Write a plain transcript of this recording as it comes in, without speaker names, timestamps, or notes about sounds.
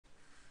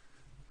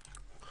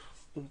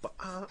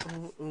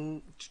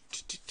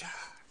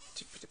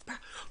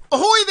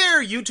Ahoy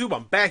there, YouTube!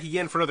 I'm back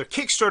again for another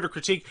Kickstarter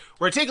critique,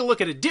 where I take a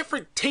look at a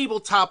different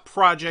tabletop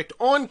project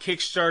on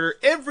Kickstarter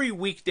every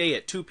weekday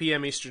at 2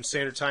 p.m. Eastern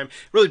Standard Time.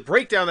 Really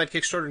break down that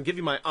Kickstarter and give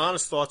you my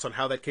honest thoughts on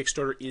how that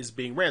Kickstarter is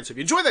being ran. So if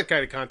you enjoy that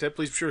kind of content,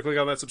 please be sure to click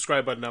on that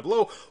subscribe button down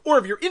below. Or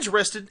if you're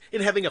interested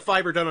in having a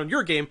Fiverr done on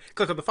your game,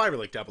 click on the Fiverr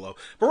link down below.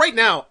 But right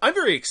now, I'm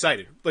very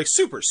excited, like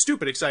super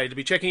stupid excited, to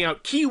be checking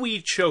out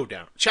Kiwi Chow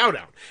Down,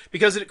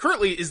 because it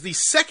currently is the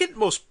second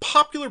most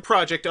popular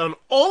project on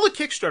all of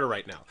Kickstarter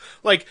right now.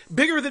 Like,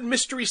 bigger than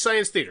Mystery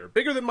Science Theater,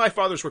 bigger than My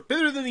Father's Work,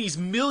 bigger than these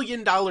 $1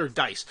 million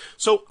dice.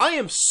 So I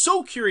am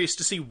so curious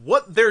to see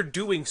what they're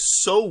doing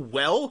so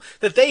well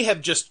that they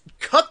have just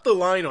cut the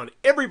line on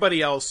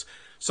everybody else.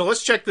 So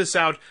let's check this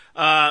out.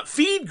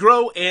 Feed,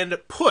 Grow, and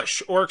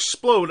Push, or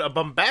Explode, a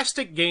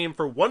bombastic game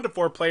for 1 to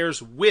 4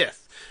 players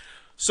with.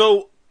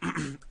 So,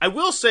 I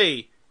will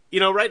say, you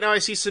know, right now I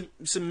see some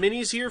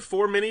minis here,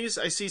 4 minis.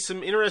 I see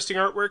some interesting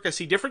artwork. I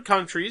see different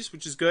countries,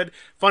 which is good.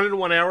 Fun in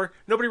 1 hour.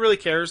 Nobody really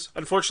cares.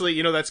 Unfortunately,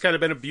 you know, that's kind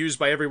of been abused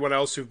by everyone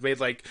else who've made,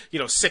 like, you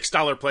know,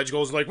 $6 pledge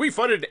goals. Like, we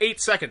funded 8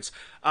 seconds.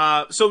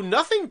 So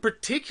nothing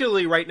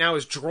particularly right now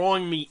is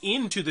drawing me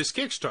into this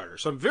Kickstarter.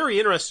 So I'm very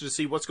interested to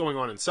see what's going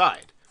on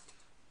inside.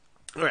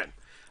 All right.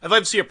 I'd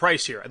love to see a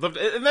price here. I'd love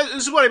to, and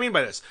this is what I mean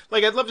by this.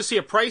 Like, I'd love to see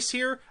a price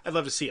here. I'd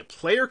love to see a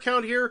player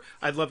count here.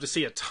 I'd love to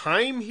see a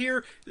time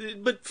here.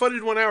 But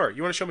funded 1 hour.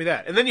 You want to show me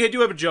that? And then you do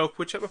have a joke,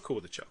 which I'm cool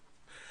with a joke.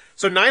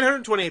 So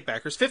 928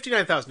 backers,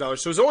 $59,000.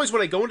 So as always,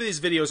 when I go into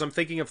these videos, I'm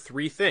thinking of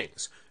 3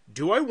 things.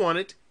 Do I want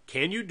it?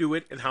 Can you do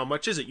it? And how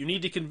much is it? You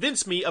need to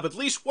convince me of at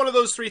least one of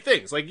those 3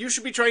 things. Like, you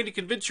should be trying to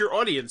convince your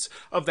audience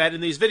of that in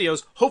these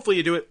videos. Hopefully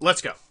you do it.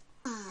 Let's go.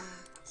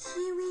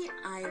 Kiwi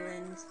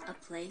Island, a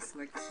place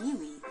where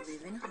kiwi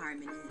live in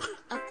harmony.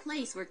 A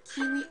place where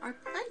kiwi are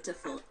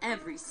plentiful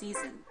every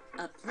season.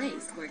 A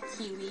place where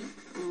kiwi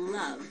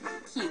love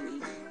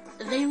kiwi.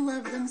 They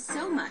love them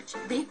so much,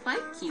 they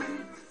fight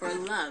kiwi for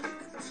love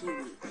of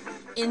kiwi.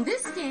 In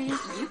this game,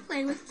 you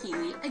play with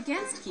kiwi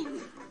against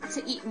kiwi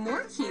to eat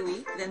more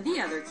kiwi than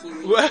the other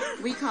kiwi. What?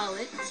 We call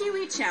it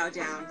Kiwi Chow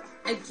Down,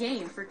 a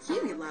game for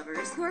kiwi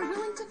lovers who are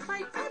willing to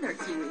fight other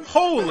kiwi.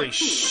 Holy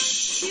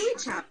sh! Kiwi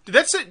Chow.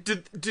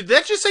 Did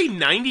that just say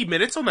 90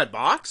 minutes on that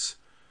box?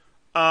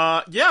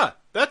 Yeah,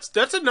 that's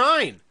a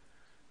 9.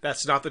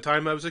 That's not the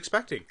time I was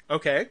expecting.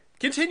 Okay,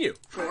 continue.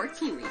 For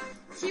Kiwi.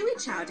 Kiwi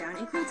Chow Down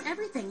includes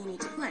everything you need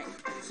to play.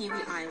 Kiwi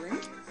Island,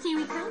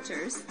 Kiwi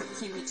counters,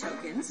 Kiwi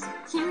tokens,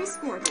 Kiwi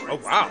scoreboards. Oh,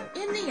 wow.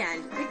 In the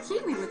end, the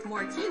Kiwi with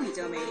more Kiwi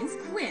domains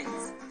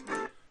wins.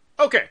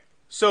 Okay,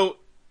 so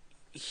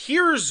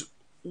here's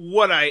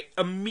what I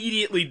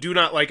immediately do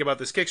not like about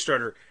this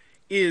Kickstarter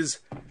is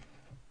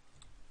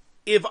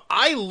if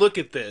I look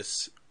at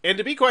this, and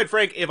to be quite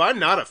frank, if I'm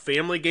not a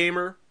family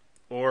gamer,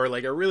 or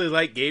like a really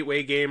light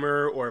gateway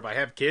gamer, or if I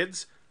have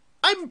kids,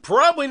 I'm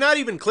probably not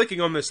even clicking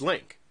on this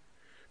link.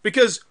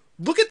 Because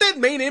look at that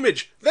main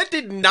image. That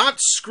did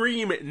not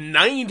scream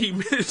 90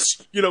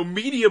 minutes, you know,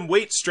 medium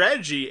weight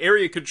strategy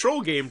area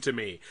control game to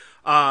me.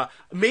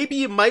 Maybe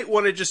you might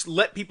want to just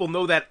let people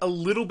know that a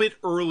little bit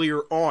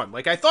earlier on.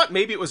 Like, I thought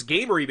maybe it was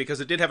gamery because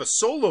it did have a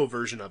solo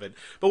version of it.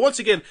 But once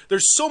again,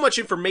 there's so much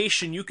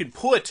information you can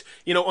put,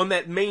 you know, on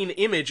that main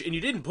image, and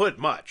you didn't put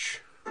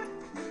much.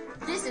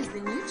 This is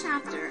the new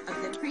chapter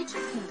of the Creature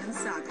Kingdom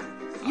saga.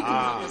 You can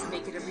always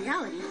make it a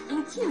reality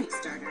in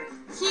Kickstarter.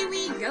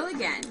 Kiwi, go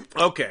again.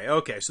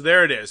 Okay, so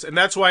there it is. And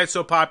that's why it's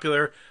so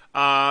popular,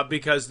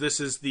 because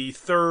this is the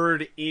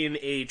 3rd in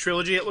a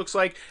trilogy, it looks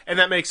like, and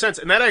that makes sense.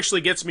 And that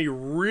actually gets me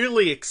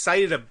really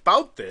excited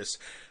about this.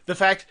 The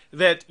fact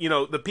that, you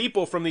know, the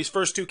people from these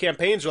first 2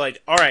 campaigns are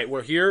like, all right,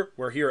 we're here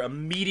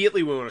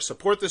immediately, we want to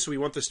support this, we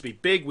want this to be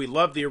big, we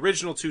love the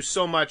original 2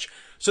 so much.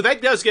 So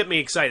that does get me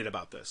excited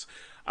about this.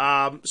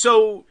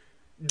 So,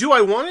 do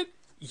I want it?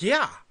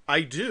 Yeah,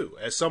 I do.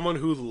 As someone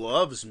who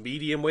loves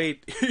medium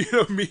weight,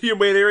 medium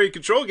weight area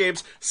control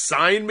games,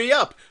 sign me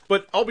up.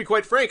 But I'll be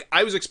quite frank,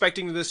 I was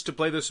expecting to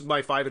play this with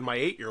my 5 and my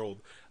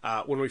 8-year-old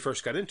when we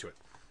first got into it.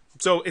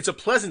 So it's a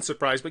pleasant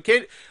surprise, but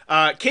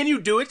can you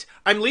do it?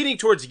 I'm leaning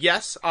towards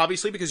yes,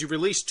 obviously, because you've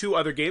released 2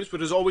 other games,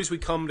 but as always, we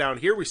come down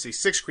here, we see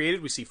 6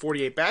 created, we see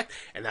 48 backed,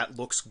 and that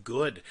looks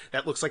good.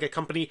 That looks like a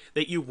company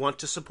that you want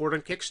to support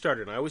on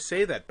Kickstarter, and I always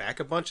say that. Back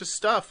a bunch of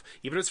stuff,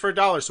 even if it's for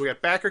 $1. So we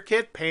got Backer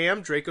Kit,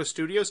 Pam, Draco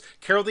Studios,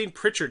 Caroline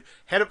Pritchard.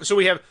 So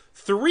we have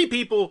 3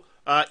 people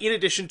in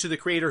addition to the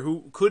creator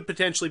who could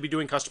potentially be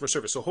doing customer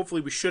service. So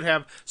hopefully we should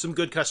have some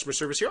good customer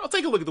service here. I'll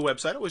take a look at the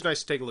website. Always nice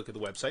to take a look at the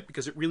website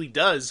because it really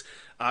does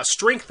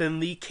strengthen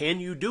the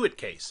can you do it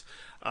case.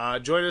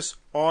 Join us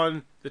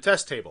on the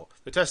test table.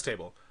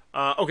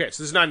 Okay,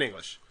 so this is not in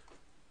English.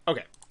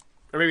 Okay.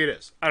 Or maybe it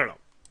is. I don't know.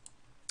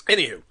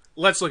 Anywho,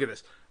 let's look at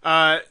this.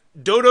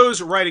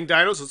 Dodo's Riding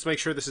Dinos. Let's make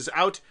sure this is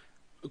out.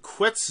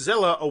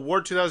 Quetzilla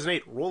Award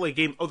 2008. Roll a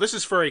game. Oh, this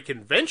is for a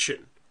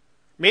convention.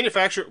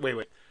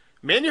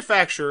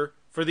 Manufacturer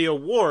for the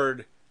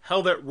award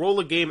held at Roll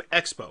a Game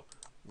Expo.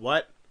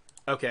 What?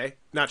 Okay,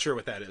 not sure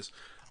what that is.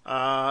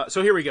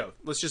 So here we go.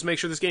 Let's just make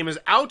sure this game is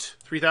out.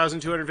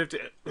 3,250,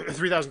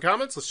 3,000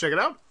 comments. Let's check it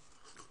out.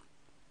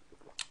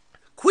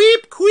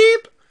 Queep,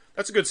 queep.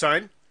 That's a good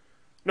sign.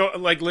 No,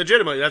 like,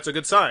 legitimately, that's a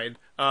good sign.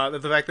 The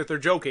fact that they're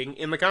joking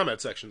in the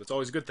comment section. That's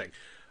always a good thing.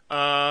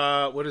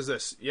 What is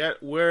this? Yeah,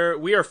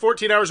 we are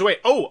 14 hours away.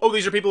 Oh,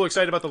 these are people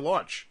excited about the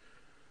launch.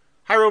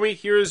 Hi, Romy.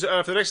 Here's,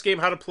 for the next game,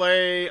 how to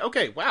play.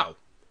 Okay, wow.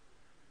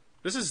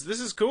 This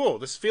is cool.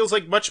 This feels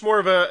like much more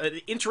of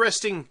an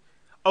interesting...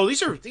 Oh,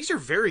 these are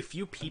very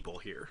few people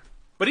here.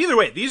 But either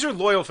way, these are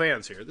loyal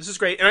fans here. This is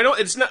great. And I know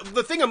it's not...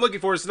 The thing I'm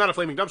looking for is not a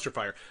flaming dumpster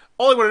fire.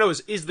 All I want to know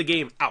is the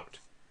game out?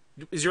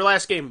 Is your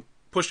last game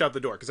pushed out the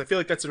door? Because I feel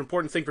like that's an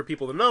important thing for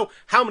people to know,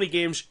 how many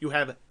games you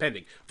have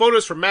pending.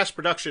 Photos from mass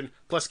production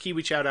plus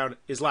Kiwi Chow Down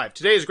is live.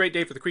 Today is a great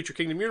day for the Creature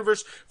Kingdom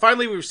universe.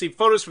 Finally, we received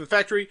photos from the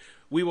factory.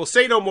 We will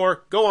say no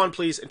more. Go on,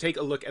 please, and take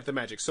a look at the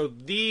magic. So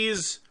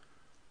these...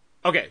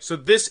 Okay, so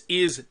this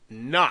is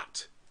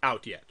not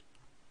out yet.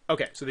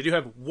 Okay, so they do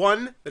have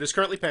one that is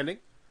currently pending.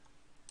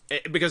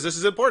 Because this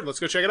is important. Let's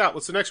go check it out.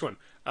 What's the next one?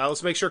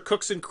 Let's make sure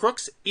Cooks and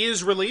Crooks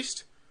is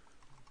released.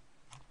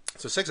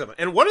 So 6 of them.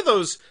 And one of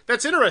those,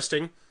 that's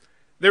interesting.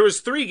 There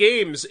was 3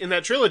 games in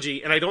that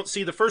trilogy, and I don't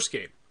see the first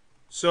game.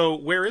 So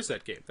where is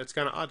that game? That's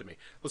kind of odd to me.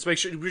 Let's make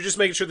sure, we're just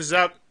making sure this is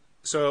out.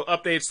 So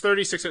updates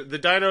 36, the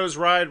Dinos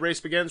Ride, Race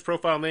Begins,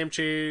 profile name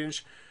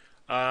change,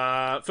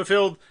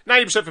 fulfilled,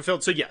 90%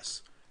 fulfilled, so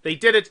yes. They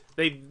did it.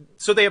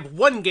 So they have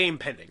one game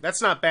pending.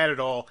 That's not bad at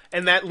all.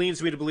 And that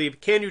leads me to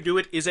believe, can you do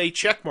it is a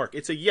check mark.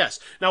 It's a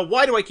yes. Now,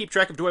 why do I keep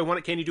track of do I want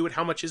it, can you do it,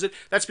 how much is it?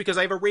 That's because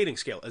I have a rating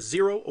scale, a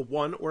 0, a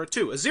 1, or a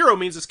 2. A 0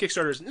 means this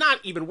Kickstarter is not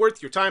even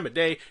worth your time a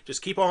day.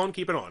 Just keep on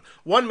keeping on.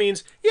 1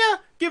 means, yeah,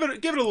 give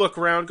it a look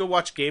around, go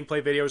watch a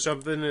gameplay video or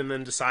something, and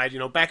then decide,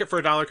 back it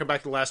for $1, come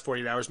back to the last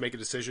 48 hours, make a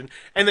decision.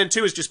 And then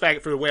 2 is just back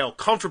it for the whale,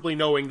 comfortably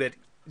knowing that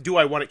do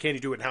I want it, can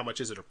you do it, and how much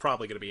is it, are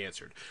probably going to be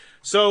answered.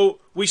 So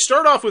we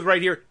start off with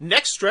right here,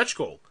 next stretch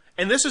goal.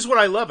 And this is what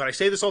I love, and I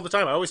say this all the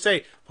time. I always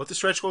say, put the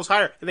stretch goals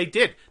higher. And they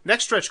did.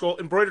 Next stretch goal,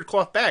 embroidered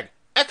cloth bag.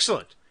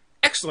 Excellent.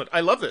 Excellent. I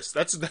love this.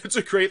 That's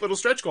a great little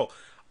stretch goal.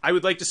 I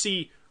would like to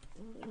see,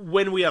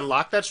 when we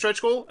unlock that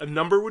stretch goal, a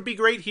number would be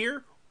great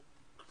here.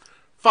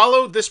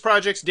 Follow this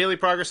project's daily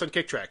progress on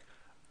KickTrack.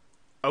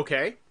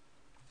 Okay.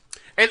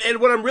 And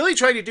what I'm really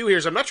trying to do here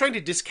is I'm not trying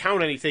to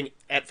discount anything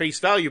at face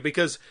value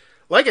because...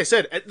 Like I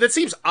said, that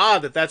seems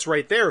odd that that's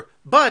right there,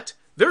 but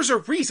there's a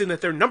reason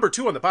that they're number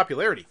 2 on the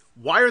popularity.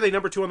 Why are they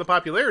number 2 on the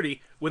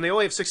popularity when they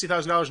only have $60,000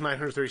 and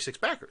 936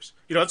 backers?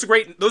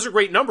 Those are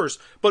great numbers,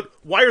 but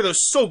why are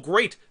those so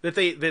great that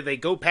they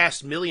go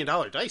past $1 million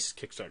dice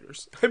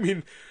Kickstarters? I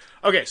mean,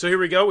 okay, so here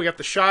we go. We got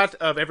the shot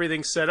of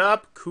everything set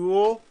up.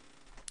 Cool.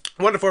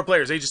 1 to 4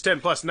 players, ages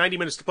 10 plus, 90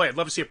 minutes to play. I'd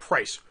love to see a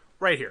price.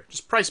 Right here.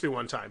 Just price me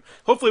one time.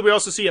 Hopefully we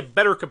also see a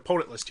better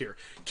component list here.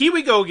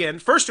 Kiwi go again.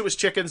 First it was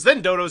chickens,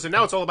 then dodos, and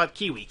now it's all about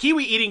kiwi.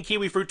 Kiwi eating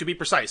kiwi fruit to be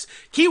precise.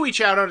 Kiwi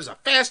Chow Down is a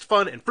fast,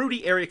 fun, and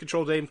fruity area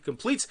control game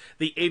completes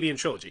the Avian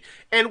trilogy.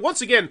 And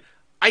once again,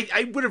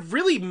 I would have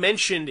really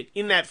mentioned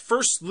in that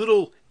first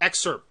little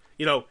excerpt,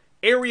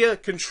 area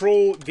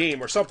control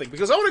game or something,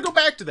 because I want to go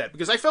back to that,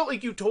 because I felt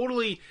like you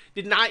totally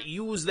did not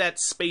use that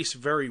space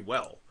very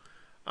well.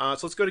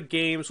 So let's go to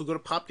games. We'll go to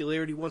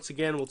popularity once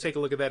again. We'll take a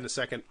look at that in a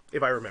second,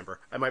 if I remember.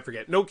 I might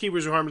forget. No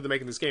kiwis are harmed in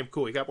making this game.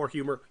 Cool, you got more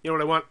humor. You know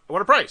what I want? I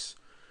want a price.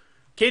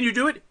 Can you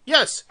do it?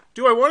 Yes.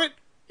 Do I want it?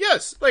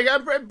 Yes. Like,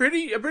 I'm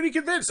pretty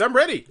convinced. I'm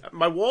ready.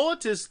 My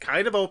wallet is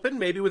kind of open,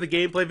 maybe with a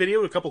gameplay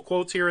video, a couple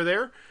quotes here or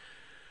there.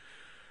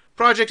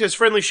 Project has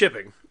friendly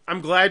shipping.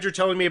 I'm glad you're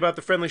telling me about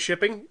the friendly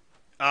shipping.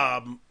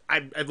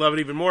 I'd love it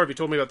even more if you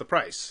told me about the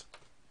price.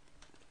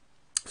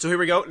 So here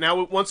we go.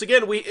 Now, once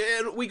again,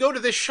 we go to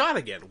this shot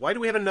again. Why do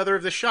we have another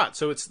of this shot?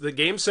 So it's the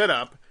game set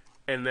up,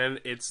 and then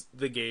it's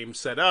the game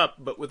set up,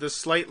 but with a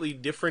slightly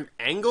different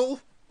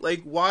angle?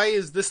 Like, why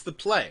is this the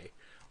play?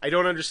 I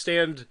don't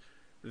understand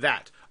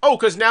that. Oh,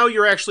 because now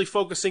you're actually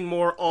focusing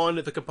more on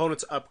the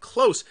components up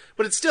close,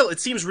 but it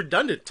seems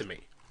redundant to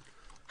me.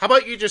 How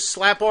about you just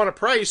slap on a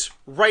price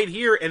right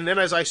here, and then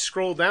as I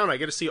scroll down, I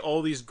get to see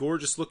all these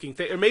gorgeous looking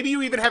things. Or maybe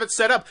you even have it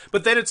set up,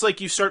 but then it's like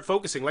you start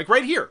focusing, like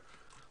right here.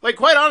 Like,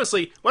 quite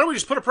honestly, why don't we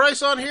just put a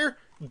price on here,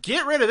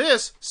 get rid of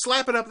this,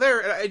 slap it up there,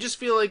 and I just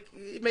feel like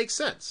it makes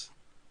sense.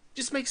 It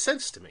just makes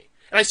sense to me.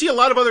 And I see a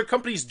lot of other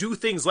companies do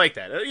things like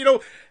that.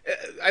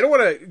 I don't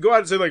want to go out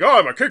and say, like, oh,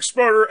 I'm a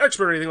Kickstarter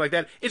expert or anything like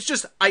that. It's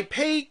just I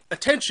pay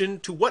attention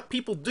to what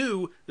people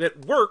do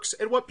that works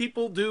and what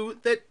people do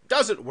that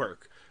doesn't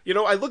work.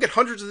 I look at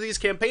hundreds of these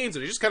campaigns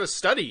and I just kind of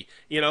study,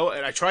 and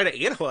I try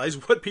to analyze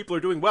what people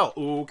are doing well.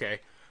 Ooh, okay.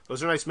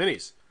 Those are nice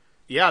minis.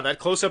 Yeah, that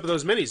close-up of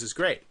those minis is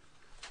great.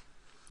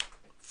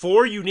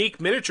 4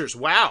 unique miniatures.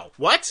 Wow.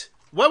 What?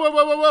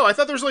 Whoa. I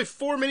thought there was only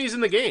 4 minis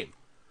in the game.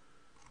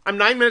 I'm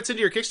 9 minutes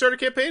into your Kickstarter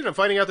campaign and I'm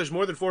finding out there's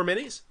more than 4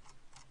 minis?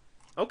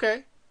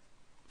 Okay.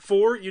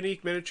 4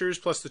 unique miniatures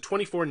plus the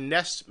 24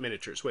 nest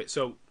miniatures. Wait,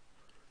 so...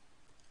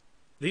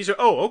 These are...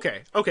 Oh,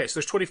 okay. Okay,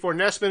 so there's 24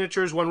 nest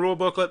miniatures, 1 rule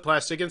booklet,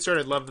 plastic insert.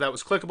 I'd love if that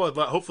was clickable.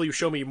 Hopefully you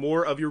show me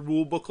more of your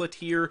rule booklet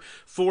here.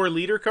 4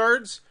 leader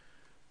cards.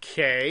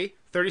 Okay.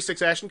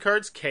 36 action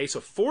cards. Okay, so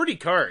 40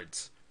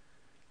 cards.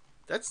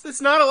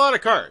 That's not a lot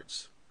of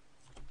cards.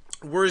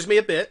 Worries me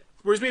a bit,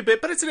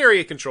 but it's an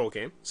area control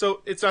game,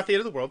 so it's not the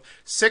end of the world.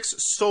 6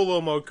 solo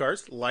mode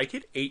cards, like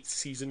it. 8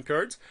 season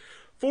cards.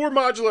 4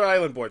 modular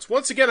island boards.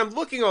 Once again, I'm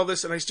looking at all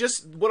this, and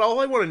all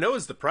I want to know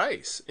is the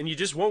price, and you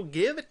just won't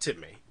give it to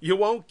me. You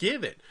won't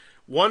give it.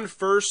 1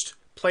 first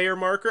player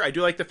marker. I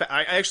do like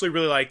I actually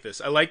really like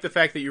this. I like the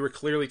fact that you were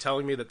clearly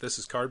telling me that this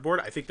is cardboard.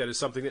 I think that is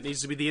something that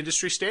needs to be the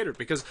industry standard,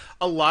 because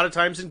a lot of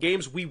times in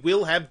games we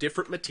will have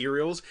different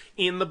materials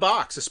in the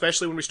box,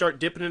 especially when we start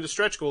dipping into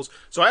stretch goals.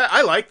 So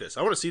I like this.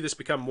 I want to see this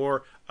become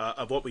more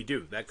of what we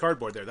do. That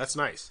cardboard there, that's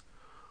nice.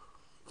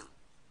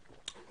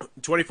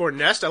 24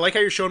 nest. I like how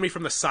you're showing me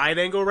from the side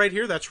angle right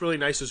here. That's really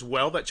nice as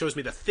well. That shows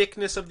me the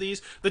thickness of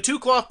these. The 2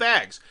 cloth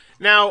bags.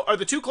 Now, are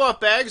the 2 cloth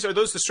bags, are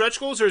those the stretch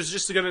goals, or is it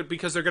just gonna,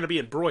 because they're going to be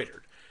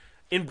embroidered?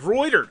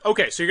 Embroidered.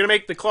 Okay, so you're going to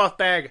make the cloth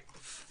bag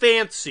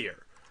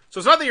fancier. So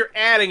it's not that you're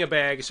adding a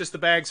bag, it's just the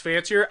bag's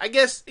fancier. I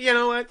guess, you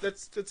know what,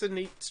 that's a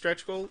neat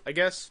stretch goal, I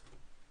guess.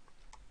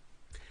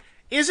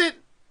 Is it?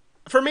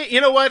 For me, you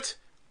know what?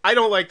 I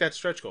don't like that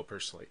stretch goal,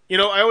 personally. You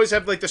know, I always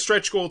have, like, the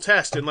stretch goal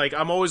test, and, like,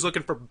 I'm always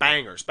looking for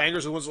bangers.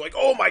 Bangers are the ones who are like,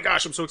 oh my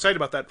gosh, I'm so excited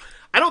about that.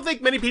 I don't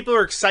think many people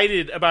are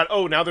excited about,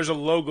 oh, now there's a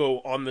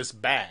logo on this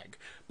bag.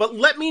 But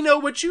let me know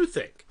what you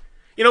think.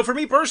 You know, for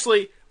me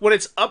personally, when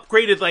it's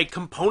upgraded, like,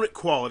 component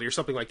quality or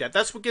something like that,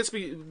 that's what gets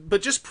me.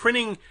 But just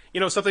printing, you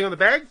know, something on the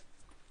bag,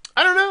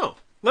 I don't know.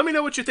 Let me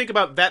know what you think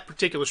about that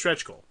particular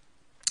stretch goal.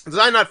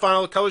 Design not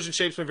final. Colors and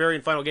shapes may vary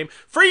in final game.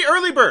 Free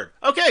early bird.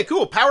 Okay,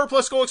 cool. Power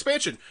plus goal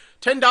expansion.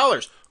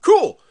 $10.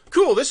 Cool.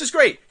 Cool. This is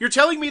great. You're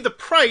telling me the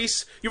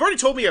price. You've already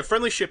told me you have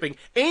friendly shipping,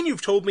 and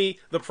you've told me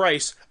the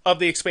price of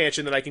the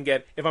expansion that I can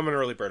get if I'm an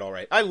early bird. All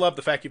right. I love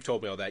the fact you've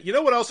told me all that. You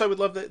know what else I would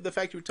love the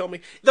fact you would tell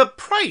me? The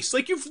price.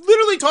 Like, you've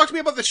literally talked to me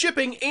about the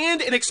shipping and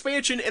an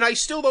expansion, and I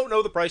still don't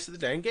know the price of the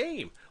dang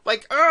game.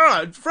 Like,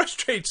 it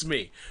frustrates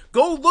me.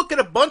 Go look at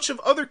a bunch of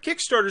other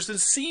Kickstarters and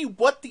see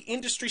what the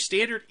industry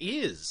standard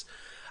is.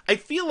 I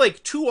feel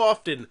like too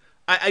often,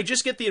 I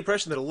just get the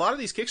impression that a lot of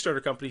these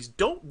Kickstarter companies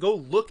don't go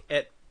look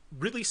at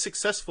really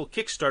successful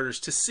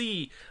Kickstarters to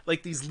see,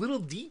 like, these little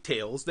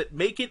details that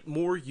make it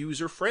more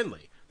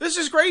user-friendly. This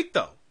is great,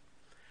 though.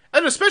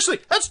 And especially,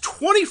 that's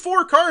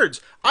 24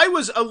 cards. I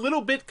was a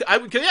little bit,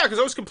 because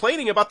I was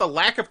complaining about the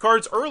lack of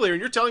cards earlier,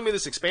 and you're telling me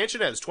this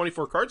expansion has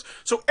 24 cards,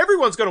 so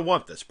everyone's going to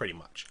want this, pretty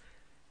much.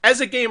 As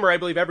a gamer, I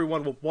believe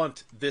everyone will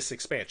want this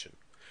expansion.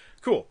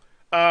 Cool.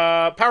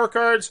 Power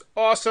cards,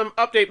 awesome.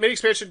 Update,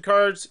 mid-expansion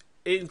cards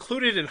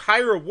included in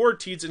higher award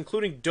teeds,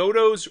 including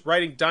dodos,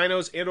 riding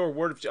dinos, and or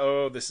word of...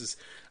 Oh, this is...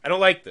 I don't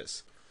like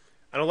this.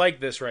 I don't like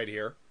this right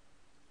here.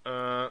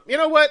 You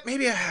know what?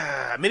 Maybe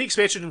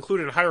mini-expansion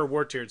included in higher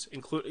award tiers.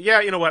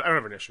 Yeah, you know what? I don't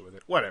have an issue with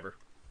it. Whatever.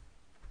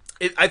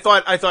 I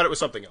thought it was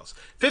something else.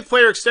 5th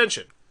player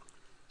extension.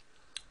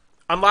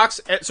 Unlocks...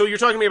 So you're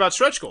talking to me about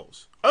stretch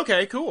goals.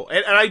 Okay, cool.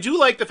 And I do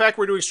like the fact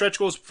we're doing stretch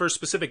goals for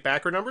specific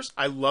backer numbers.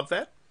 I love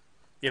that.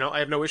 You know, I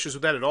have no issues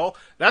with that at all.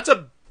 That's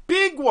a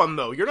big one,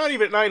 though. You're not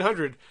even at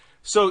 900.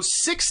 So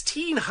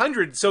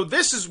 1,600. So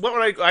this is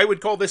what I would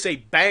call this a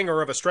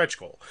banger of a stretch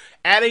goal.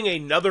 Adding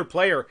another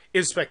player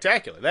is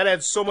spectacular. That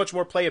adds so much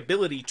more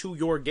playability to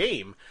your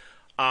game,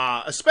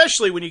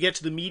 especially when you get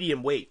to the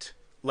medium weight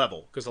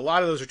level, because a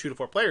lot of those are 2 to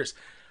 4 players.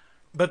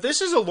 But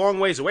this is a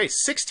long ways away.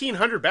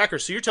 1,600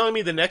 backers. So you're telling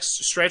me the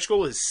next stretch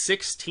goal is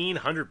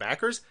 1,600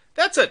 backers?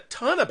 That's a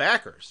ton of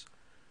backers.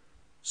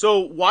 So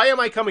why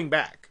am I coming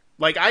back?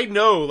 Like, I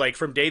know, like,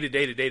 from day to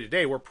day to day to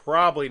day, we're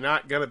probably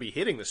not going to be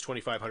hitting this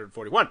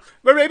 2,541.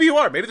 But maybe you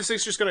are. Maybe this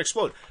thing's just going to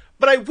explode.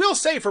 But I will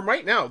say, from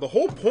right now, the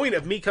whole point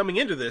of me coming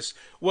into this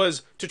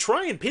was to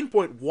try and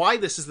pinpoint why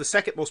this is the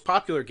second most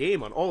popular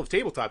game on all of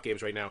tabletop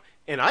games right now.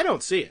 And I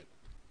don't see it.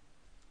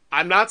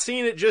 I'm not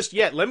seeing it just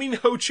yet. Let me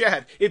know,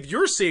 chat, if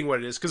you're seeing what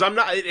it is, because I'm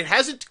not. It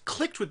hasn't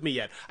clicked with me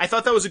yet. I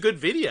thought that was a good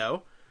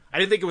video. I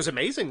didn't think it was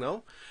amazing,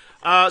 though.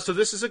 So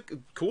this is a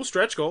cool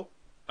stretch goal.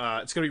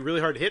 It's going to be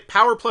really hard to hit.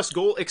 Power plus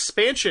goal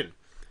expansion.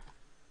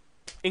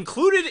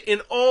 Included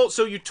in all...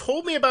 So you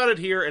told me about it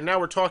here, and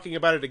now we're talking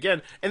about it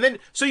again. And then...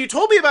 So you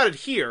told me about it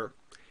here,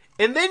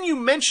 and then you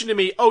mentioned to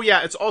me, oh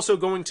yeah, it's also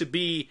going to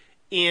be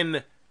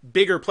in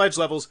bigger pledge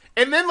levels.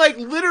 And then, like,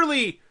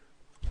 literally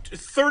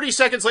 30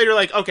 seconds later,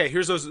 like, okay,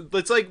 here's those...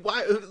 It's like,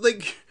 why...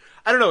 Like,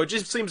 I don't know. It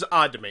just seems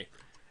odd to me.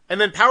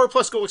 And then power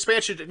plus goal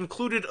expansion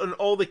included in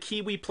all the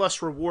Kiwi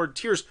plus reward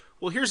tiers.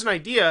 Well, here's an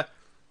idea...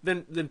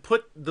 Then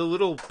put the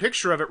little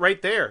picture of it right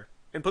there.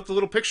 And put the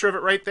little picture of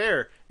it right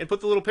there. And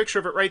put the little picture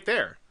of it right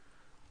there.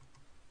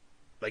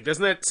 Like,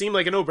 doesn't that seem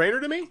like a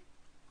no-brainer to me?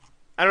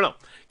 I don't know.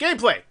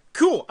 Gameplay.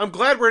 Cool. I'm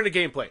glad we're into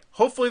gameplay.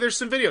 Hopefully there's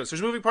some videos.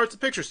 There's moving parts and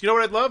pictures. You know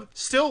what I'd love?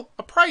 Still,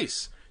 a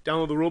price.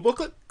 Download the rule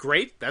booklet.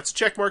 Great. That's a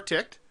check mark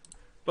ticked.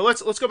 But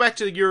let's go back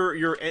to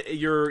your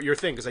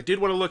thing, because I did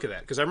want to look at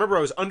that. Because I remember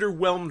I was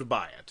underwhelmed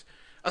by it.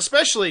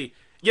 Especially...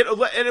 You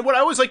know, and what I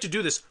always like to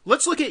do this,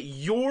 let's look at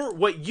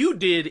what you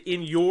did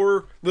in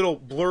your little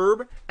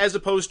blurb as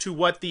opposed to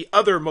what the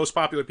other most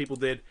popular people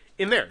did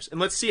in theirs. And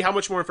let's see how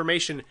much more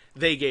information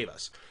they gave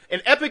us.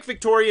 An epic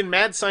Victorian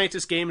mad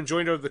scientist game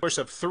enjoyed over the course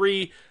of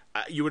 3,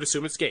 you would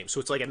assume it's games. So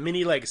it's like a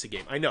mini legacy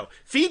game. I know.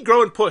 Feed,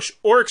 grow, and push,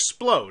 or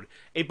explode.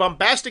 A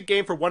bombastic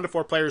game for 1 to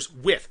 4 players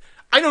with.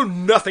 I know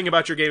nothing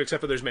about your game except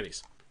for there's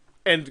minis.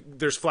 And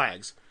there's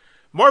flags.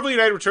 Marvel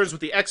United returns with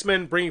the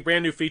X-Men, bringing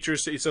brand new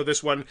features. So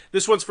this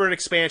one's for an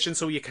expansion,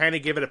 so you kind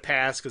of give it a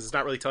pass because it's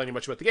not really telling you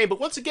much about the game. But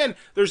once again,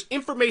 there's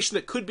information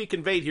that could be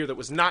conveyed here that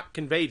was not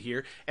conveyed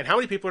here, and how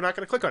many people are not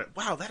going to click on it?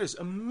 Wow, that is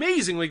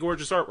amazingly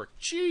gorgeous artwork.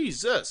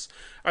 Jesus.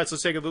 All right, so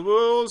let's take a look at the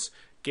rules.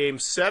 Game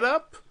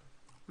setup.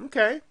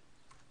 Okay.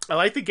 I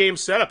like the game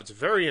setup. It's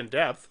very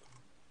in-depth.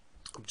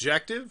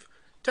 Objective.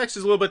 Text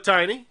is a little bit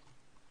tiny.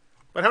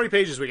 But how many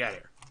pages we got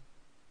here?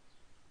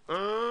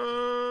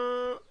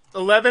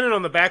 11, and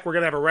on the back we're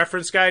going to have a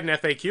reference guide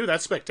and FAQ.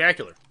 That's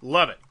spectacular.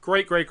 Love it.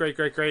 Great, great, great,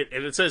 great, great.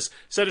 And it says,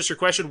 send us your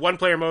question,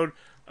 1-player mode,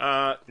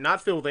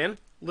 not filled in. A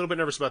little bit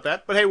nervous about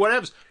that. But hey,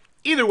 whatever.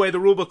 Either way, the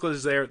rule booklet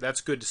is there. That's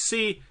good to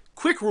see.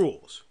 Quick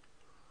rules.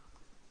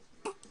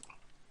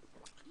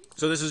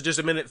 So this is just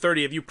a minute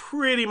 30 of you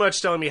pretty much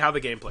telling me how the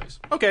game plays.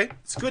 Okay,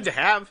 it's good to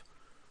have.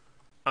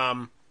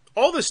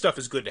 All this stuff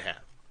is good to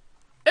have.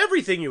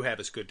 Everything you have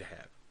is good to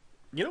have.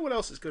 You know what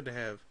else is good to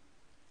have?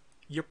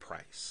 Your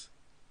price.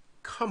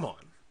 Come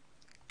on.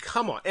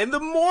 Come on. And the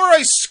more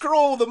I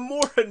scroll, the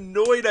more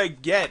annoyed I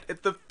get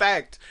at the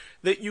fact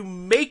that you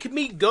make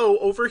me go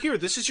over here.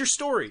 This is your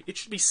story. It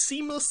should be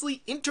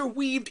seamlessly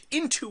interweaved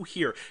into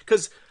here.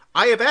 Because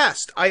I have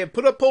asked. I have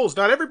put up polls.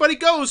 Not everybody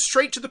goes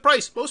straight to the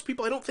price. Most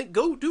people, I don't think,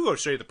 do go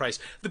straight to the price.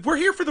 We're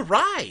here for the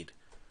ride.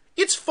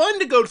 It's fun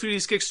to go through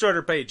these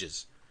Kickstarter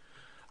pages.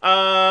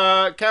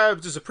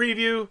 There's a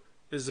preview.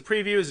 This is a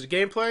preview. Is it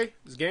gameplay?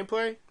 Is it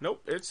gameplay?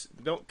 Nope. It's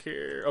don't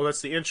care. Oh,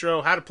 that's the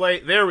intro. How to play.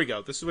 There we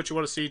go. This is what you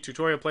want to see.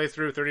 Tutorial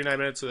playthrough, 39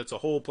 minutes, so that's a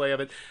whole play of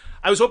it.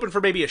 I was hoping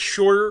for maybe a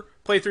shorter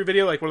playthrough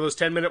video, like one of those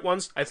 10-minute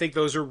ones. I think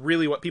those are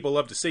really what people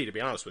love to see, to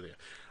be honest with you.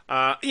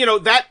 You know,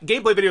 that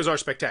gameplay videos are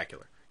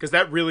spectacular, because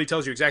that really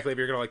tells you exactly if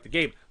you're going to like the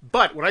game.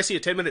 But when I see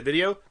a 10-minute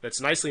video that's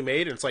nicely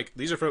made, and it's like,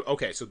 these are for,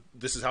 okay, so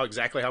this is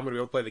exactly how I'm going to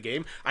be able to play the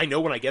game. I know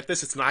when I get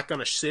this, it's not going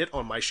to sit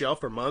on my shelf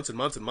for months and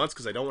months and months,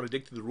 because I don't want to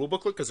dig through the rule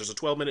booklet, because there's a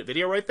 12-minute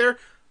video right there.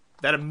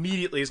 That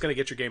immediately is going to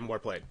get your game more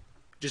played.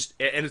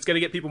 And it's going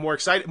to get people more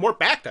excited, more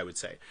backed, I would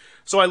say.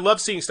 So I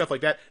love seeing stuff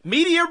like that.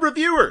 Media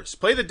reviewers.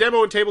 Play the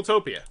demo in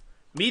Tabletopia.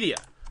 Media.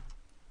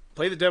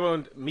 Play the demo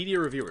in media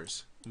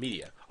reviewers.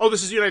 Media. Oh,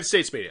 this is United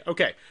States media.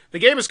 Okay. The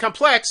game is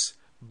complex,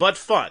 but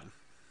fun.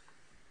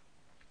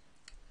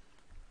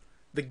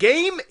 The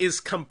game is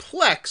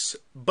complex,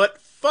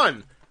 but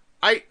fun.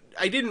 I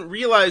didn't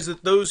realize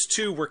that those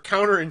two were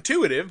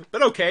counterintuitive,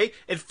 but okay.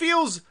 It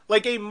feels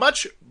like a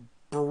much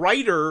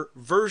brighter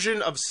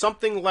version of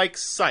something like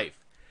Scythe.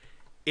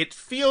 It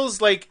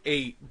feels like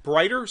a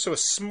brighter, so a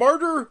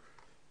smarter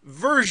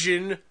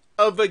version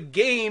of a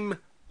game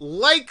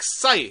like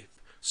Scythe.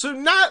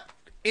 So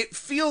it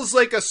feels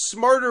like a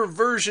smarter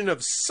version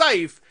of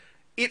Scythe.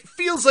 It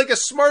feels like a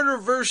smarter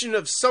version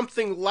of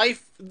something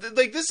like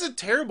this is a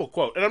terrible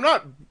quote, and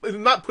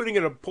I'm not putting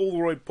in a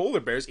Polaroid polar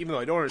bears, even though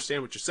I don't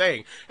understand what you're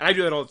saying, and I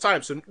do that all the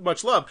time, so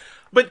much love.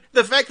 But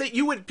the fact that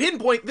you would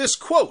pinpoint this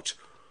quote,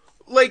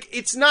 like,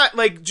 it's not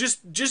like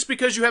just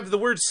because you have the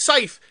word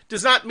Scythe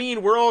does not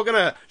mean we're all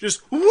gonna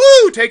just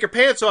woo take our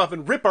pants off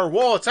and rip our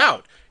wallets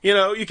out. You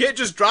know, you can't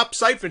just drop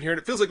Scythe in here, and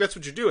it feels like that's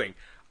what you're doing.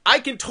 I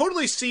can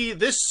totally see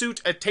this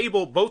suit a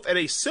table both at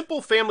a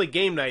simple family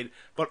game night,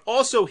 but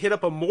also hit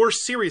up a more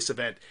serious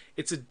event.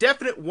 It's a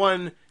definite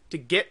one to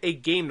get a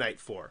game night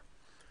for.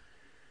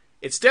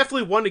 It's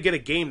definitely one to get a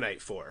game night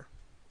for.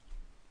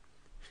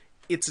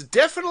 It's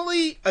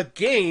definitely a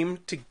game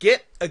to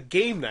get a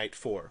game night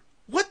for.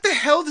 What the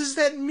hell does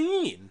that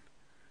mean?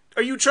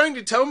 Are you trying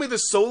to tell me the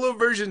solo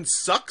version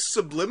sucks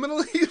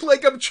subliminally?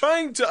 Like, I'm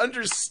trying to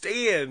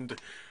understand.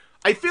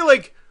 I feel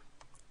like...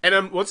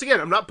 And once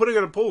again, I'm not putting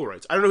it on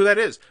Polaroids. I don't know who that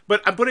is,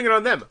 but I'm putting it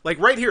on them. Like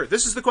right here,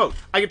 this is the quote.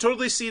 I can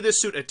totally see this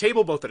suit at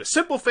table both at a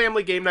simple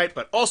family game night,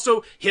 but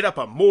also hit up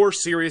a more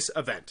serious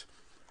event.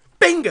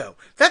 Bingo!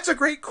 That's a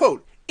great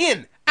quote.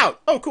 In,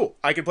 out. Oh, cool.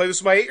 I can play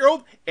this with my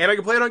 8-year-old, and I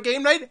can play it on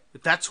game night.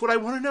 That's what I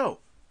want to know.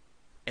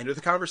 End of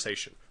the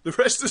conversation. The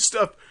rest of the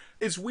stuff,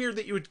 it's weird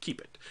that you would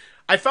keep it.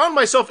 I found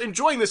myself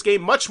enjoying this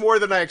game much more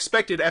than I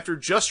expected after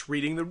just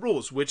reading the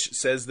rules, which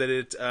says that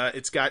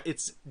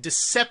it's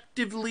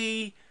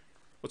deceptively...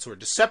 What's the word?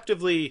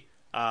 Deceptively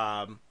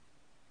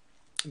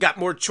got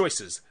more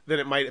choices than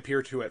it might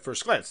appear to at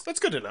first glance. That's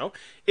good to know.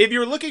 If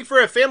you're looking for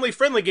a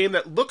family-friendly game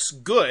that looks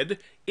good,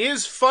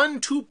 is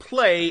fun to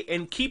play,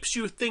 and keeps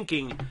you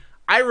thinking,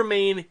 I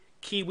remain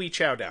Kiwi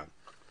Chow Down.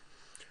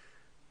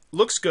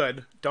 Looks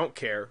good, don't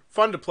care,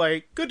 fun to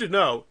play, good to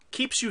know,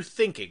 keeps you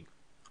thinking.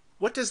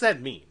 What does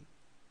that mean?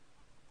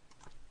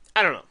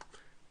 I don't know.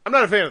 I'm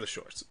not a fan of the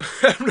shorts.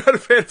 I'm not a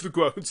fan of the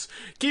quotes.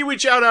 Kiwi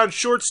Chow Down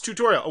Shorts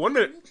Tutorial. Oh, 1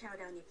 minute.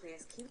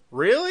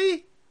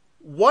 Really?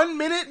 1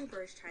 minute?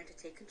 Birds trying to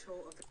take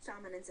control of the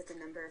dominance of the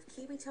number of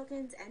Kiwi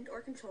tokens and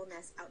or control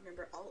nests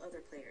outnumber all other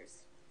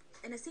players.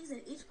 In a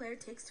season, each player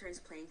takes turns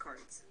playing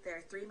cards. There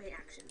are 3 main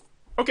actions.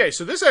 Okay,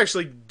 so this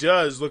actually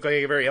does look like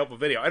a very helpful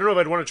video. I don't know if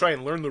I'd want to try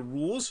and learn the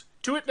rules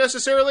to it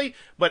necessarily,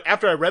 but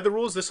after I read the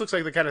rules, this looks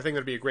like the kind of thing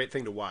that'd be a great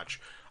thing to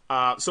watch.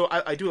 So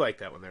I do like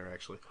that one there,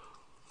 actually.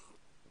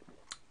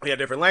 We have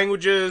different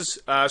languages.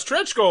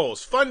 Stretch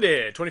goals,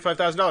 funded,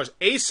 $25,000.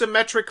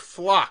 Asymmetric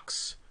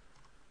flocks.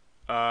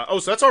 So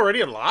that's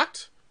already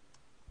unlocked?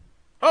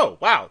 Oh,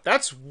 wow,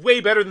 that's way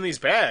better than these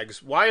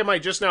bags. Why am I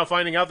just now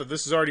finding out that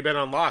this has already been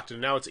unlocked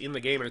and now it's in the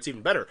game and it's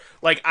even better?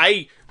 Like,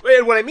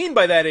 and what I mean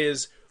by that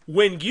is,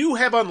 when you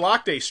have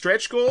unlocked a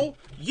stretch goal,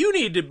 you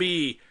need to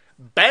be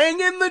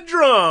banging the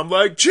drum.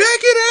 Like, check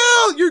it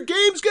out! Your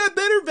game's got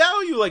better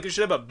value. Like, it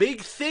should have a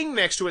big thing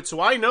next to it so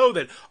I know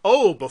that,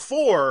 oh,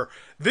 before,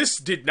 this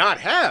did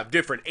not have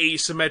different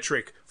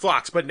asymmetric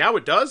flocks, but now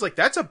it does? Like,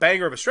 that's a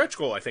banger of a stretch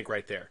goal, I think,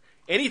 right there.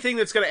 Anything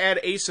that's going to add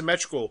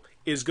asymmetrical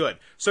is good.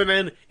 So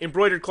then,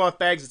 embroidered cloth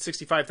bags at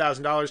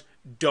 $65,000,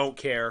 don't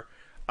care.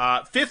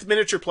 5th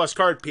miniature plus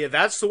card,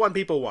 that's the one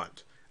people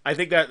want. I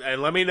think that,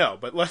 and let me know,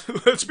 but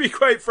let's be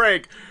quite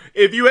frank.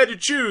 If you had to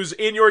choose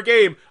in your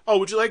game, oh,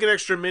 would you like an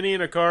extra mini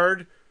and a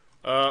card?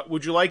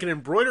 Would you like an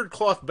embroidered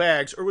cloth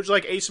bags, or would you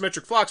like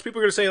asymmetric flocks? People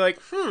are going to say, like,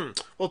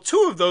 well,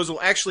 2 of those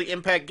will actually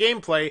impact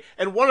gameplay,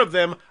 and 1 of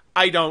them,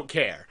 I don't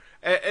care.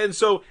 And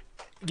so,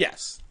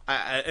 yes.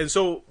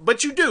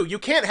 But you do. You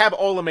can't have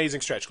all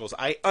amazing stretch goals.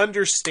 I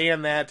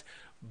understand that,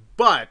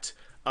 but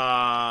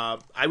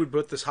I would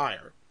put this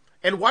higher.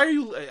 And why are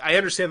you... I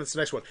understand that's the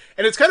next one.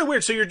 And it's kind of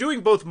weird. So you're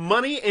doing both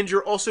money and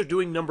you're also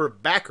doing number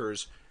of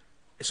backers.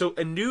 So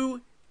a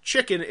new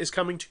chicken is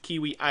coming to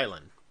Kiwi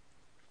Island.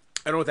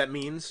 I don't know what that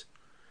means.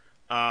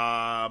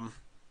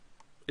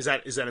 Is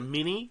that a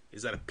mini?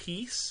 Is that a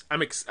piece? I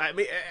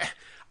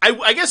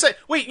guess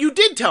wait, you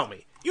did tell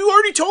me. You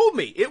already told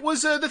me. It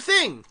was the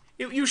thing.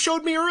 You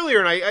showed me earlier,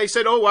 and I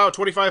said, oh, wow,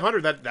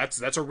 2,500.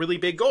 That's a really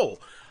big goal.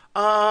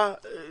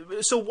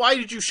 So why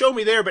did you show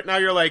me there, but now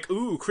you're like,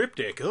 ooh,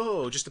 cryptic.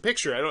 Oh, just a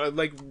picture. I don't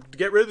like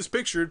get rid of this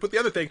picture and put the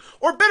other thing.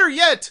 Or better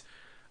yet,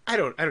 I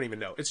don't even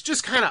know. It's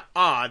just kind of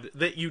odd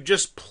that you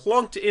just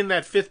plunked in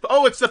that 5th.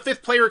 Oh, it's the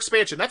 5th player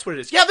expansion. That's what it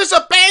is. Yeah, this is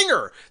a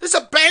banger. This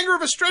is a banger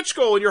of a stretch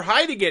goal, and you're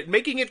hiding it,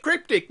 making it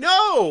cryptic.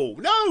 No,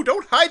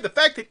 don't hide the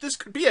fact that this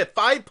could be a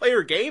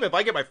 5-player game if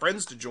I get my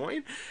friends to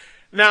join.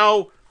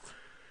 Now,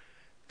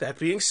 that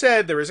being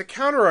said, there is a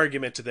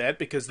counter-argument to that,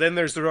 because then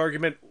there's the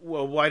argument,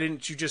 well, why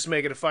didn't you just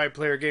make it a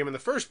 5-player game in the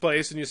first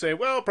place? And you say,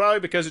 well, probably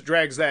because it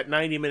drags that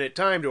 90-minute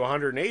time to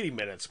 180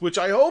 minutes, which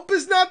I hope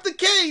is not the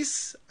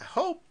case. I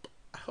hope.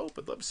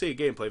 I'd love to see a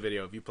gameplay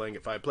video of you playing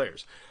at 5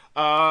 players.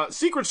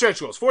 Secret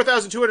stretch goals,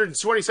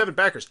 4,227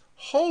 backers.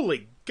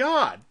 Holy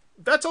God,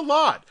 that's a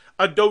lot.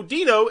 A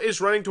Dodino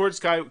is running towards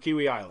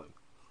Kiwi Island.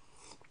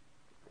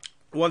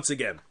 Once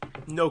again,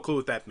 no clue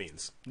what that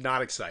means.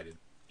 Not excited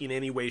in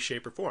any way,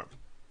 shape, or form.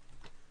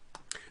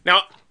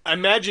 Now,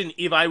 imagine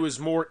if I was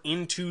more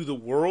into the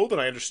world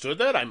and I understood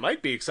that, I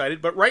might be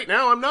excited, but right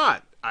now I'm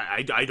not.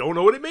 I don't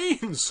know what it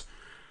means.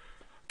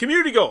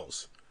 Community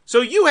goals. So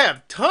you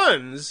have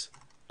tons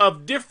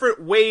of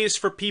different ways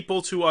for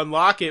people to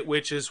unlock it,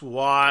 which is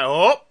why...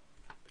 Oh!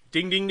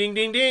 Ding, ding, ding,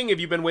 ding, ding. If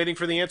you've been waiting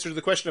for the answer to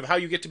the question of how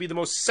you get to be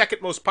the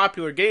second most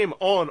popular game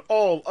on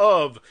all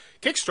of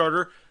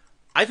Kickstarter,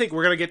 I think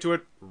we're going to get to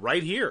it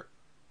right here.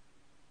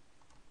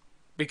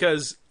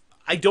 Because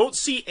I don't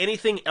see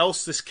anything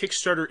else this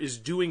Kickstarter is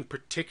doing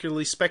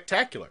particularly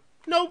spectacular.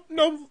 No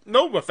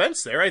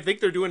offense there. I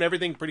think they're doing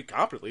everything pretty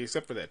competently,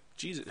 except for that.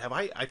 Jesus,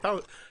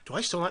 do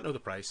I still not know the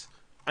price?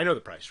 I know the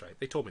price, right?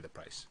 They told me the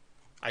price.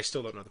 I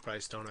still don't know the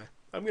price, don't I?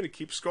 I'm going to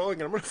keep scrolling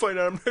and I'm going to find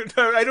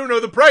out I don't know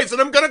the price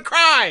and I'm going to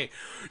cry.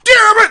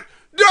 Damn it!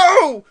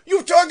 No!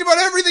 You've talked about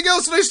everything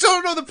else and I still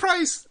don't know the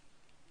price.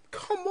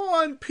 Come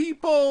on,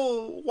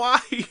 people.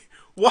 Why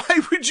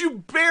would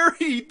you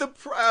bury the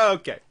price?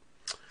 Okay.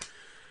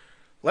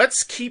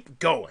 Let's keep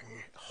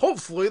going.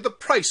 Hopefully the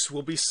price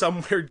will be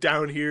somewhere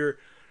down here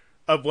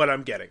of what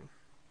I'm getting.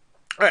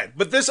 All right,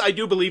 but this I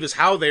do believe is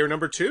how they are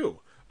number 2,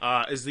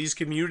 is these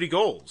community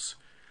goals.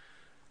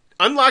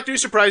 Unlock new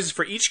surprises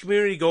for each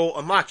community goal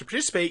unlocked. To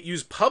participate,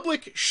 use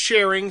public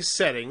sharing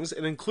settings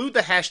and include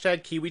the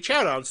hashtag Kiwi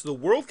Chow Down so the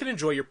world can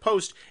enjoy your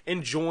post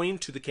and join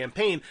to the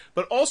campaign,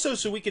 but also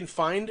so we can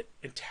find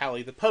and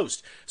tally the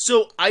post.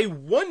 So I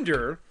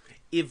wonder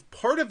if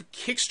part of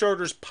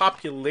Kickstarter's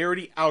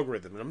popularity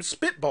algorithm, and I'm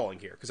spitballing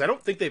here because I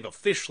don't think they've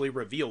officially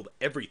revealed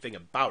everything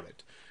about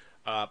it,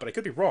 but I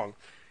could be wrong,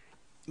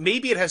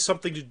 maybe it has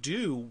something to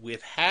do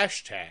with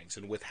hashtags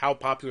and with how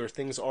popular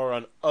things are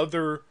on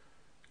other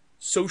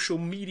social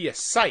media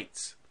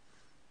sites.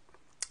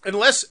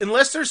 Unless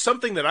there's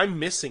something that I'm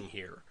missing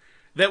here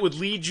that would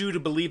lead you to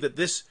believe that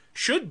this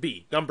should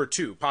be number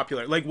 2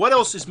 popular. Like, what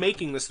else is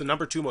making this the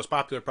number 2 most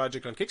popular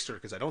project on Kickstarter?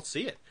 Because I don't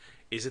see it.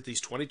 Is it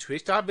these 20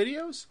 TikTok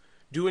videos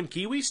doing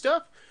Kiwi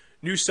stuff?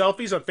 New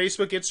selfies on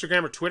Facebook,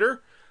 Instagram, or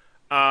Twitter?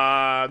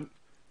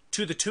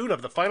 To the tune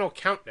of the final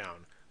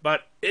countdown.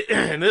 But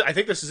I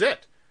think this is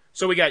it.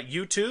 So we got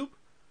YouTube,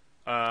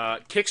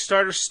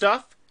 Kickstarter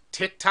stuff,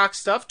 TikTok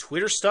stuff,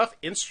 Twitter stuff,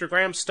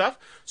 Instagram stuff.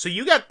 So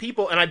you got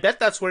people, and I bet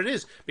that's what it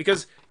is,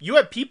 because you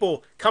have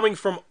people coming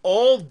from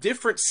all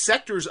different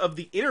sectors of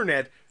the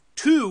internet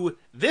to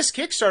this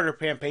Kickstarter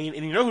campaign,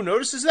 and you know who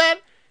notices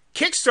that?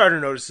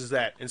 Kickstarter notices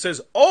that and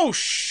says, oh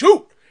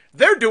shoot,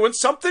 they're doing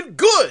something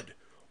good.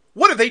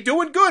 What are they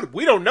doing good?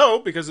 We don't know,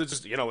 because it's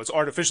just, it's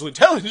artificial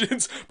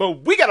intelligence,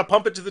 but we got to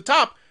pump it to the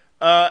top,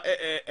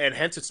 and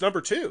hence it's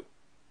number 2.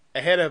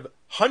 Ahead of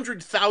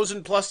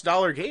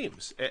 $100,000+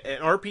 games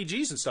and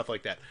RPGs and stuff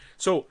like that.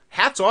 So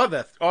hats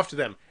off to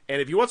them. And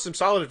if you want some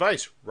solid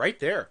advice, right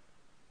there,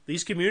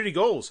 these community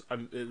goals.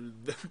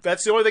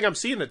 That's the only thing I'm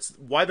seeing. That's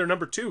why they're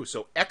number 2.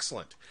 So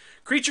excellent.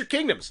 Creature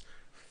Kingdoms.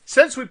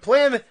 Since we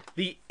plan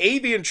the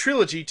Avian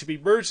trilogy to be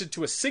merged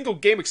into a single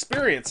game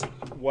experience,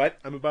 what?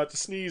 I'm about to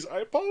sneeze. I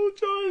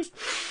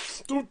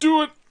apologize. Don't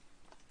do it.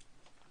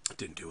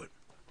 Didn't do it.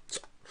 So,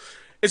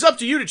 it's up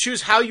to you to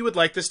choose how you would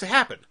like this to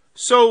happen.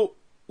 So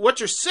what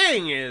you're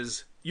saying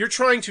is you're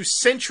trying to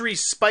Century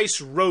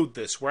Spice Road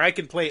this, where I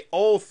can play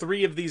all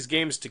 3 of these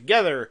games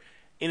together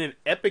in an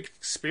epic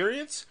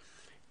experience,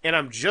 and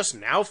I'm just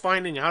now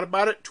finding out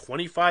about it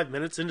 25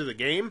 minutes into the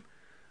game.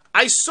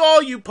 I saw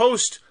you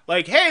post,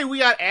 like, hey, we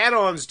got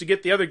add-ons to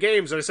get the other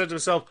games, and I said to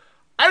myself,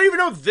 I don't even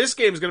know if this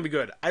game is going to be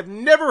good. I've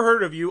never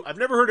heard of you. I've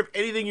never heard of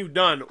anything you've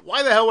done.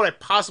 Why the hell would I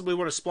possibly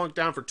want to splunk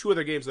down for 2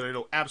 other games that I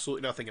know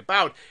absolutely nothing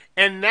about?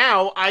 And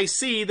now I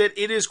see that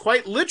it is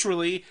quite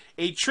literally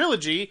a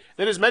trilogy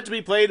that is meant to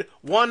be played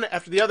one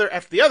after the other,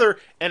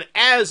 and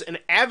as an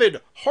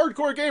avid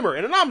hardcore gamer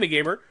and an Omni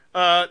gamer,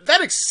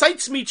 that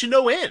excites me to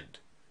no end.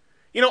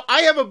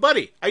 I have a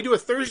buddy. I do a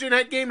Thursday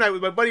night game night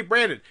with my buddy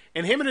Brandon,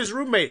 and him and his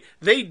roommate,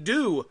 they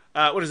do,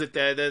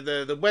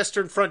 the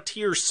Western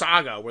Frontier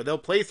Saga, where they'll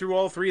play through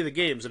all 3 of the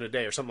games in a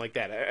day or something like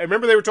that. I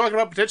remember they were talking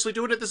about potentially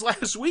doing it this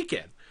last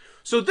weekend.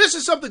 So this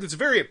is something that's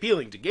very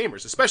appealing to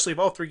gamers, especially if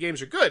all 3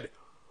 games are good.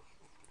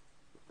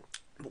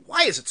 But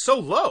why is it so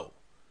low?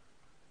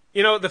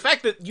 The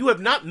fact that you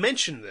have not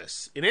mentioned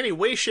this in any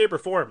way, shape, or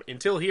form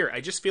until here, I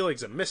just feel like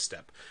it's a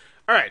misstep.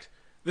 All right.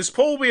 This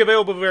poll will be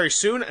available very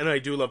soon, and I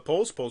do love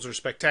polls. Polls are a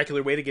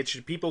spectacular way to get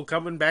you people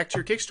coming back to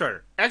your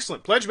Kickstarter.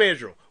 Excellent. Pledge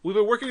Manager. We've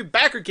been working with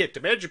BackerKit to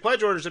manage your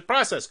pledge orders and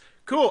process.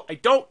 Cool. I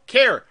don't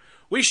care.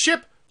 We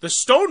ship the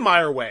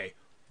Stonemeyer way.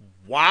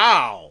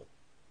 Wow.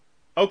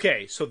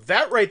 Okay, so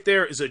that right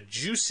there is a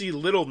juicy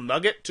little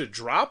nugget to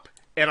drop,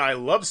 and I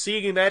love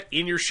seeing that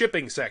in your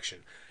shipping section.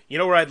 You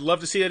know where I'd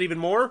love to see that even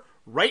more?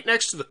 Right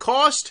next to the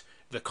cost,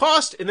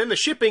 and then the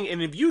shipping,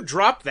 and if you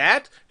drop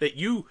that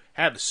you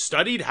have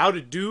studied how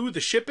to do the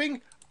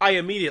shipping,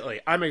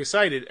 I'm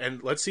excited,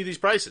 and let's see these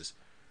prices.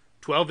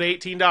 $12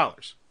 to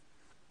 $18.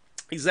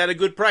 Is that a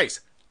good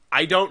price?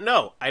 I don't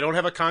know. I don't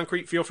have a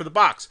concrete feel for the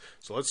box.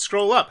 So let's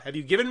scroll up. Have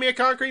you given me a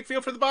concrete feel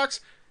for the box?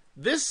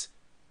 This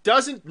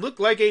doesn't look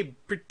like a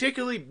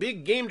particularly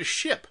big game to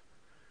ship.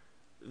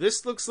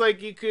 This looks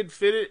like you could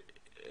fit it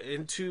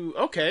into,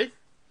 okay,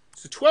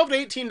 so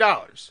 $12 to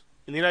 $18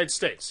 in the United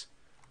States.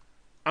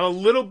 I'm a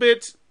little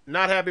bit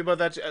not happy about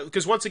that,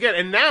 because once again,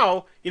 and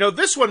now,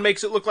 this one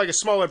makes it look like a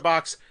smaller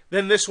box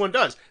than this one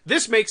does.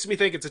 This makes me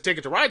think it's a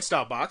Ticket to Ride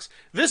style box.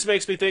 This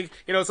makes me think,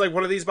 it's like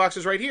one of these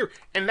boxes right here.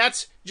 And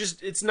that's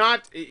just, it's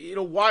not,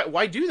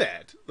 why do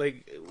that?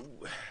 Like,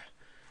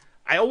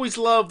 I always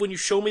love when you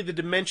show me the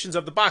dimensions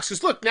of the box.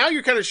 Because look, now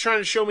you're kind of trying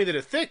to show me that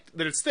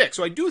it's thick.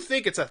 So I do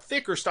think it's a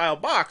thicker style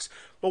box.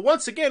 But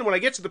once again, when I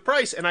get to the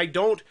price and I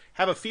don't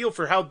have a feel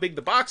for how big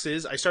the box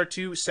is, I start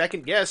to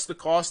second guess the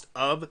cost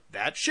of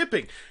that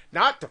shipping.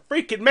 Not to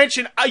freaking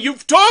mention,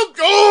 you've told...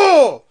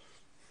 Oh!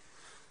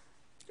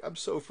 I'm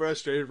so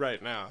frustrated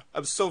right now.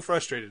 I'm so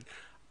frustrated.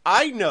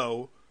 I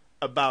know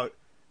about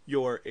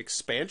your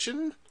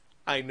expansion.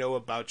 I know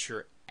about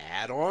your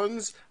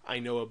add-ons. I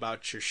know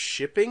about your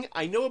shipping.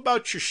 I know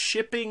about your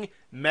shipping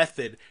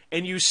method.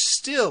 And you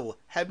still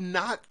have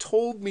not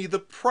told me the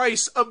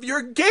price of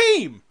your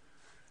game.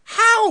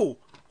 How?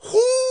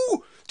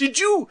 Who? Did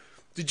you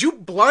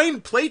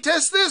blind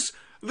playtest this?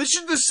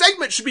 This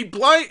segment should be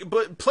blind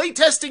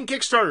playtesting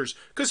Kickstarters.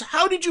 Because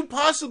how did you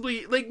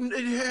possibly,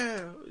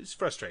 it's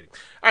frustrating.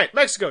 All right,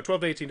 Mexico,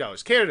 $12 to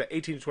 $18. Canada,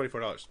 $18 to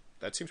 $24.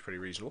 That seems pretty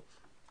reasonable.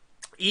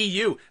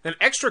 EU, then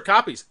extra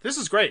copies. This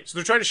is great. So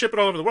they're trying to ship it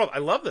all over the world. I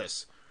love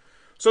this.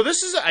 So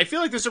I feel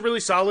like this is a really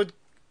solid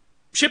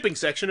shipping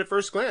section at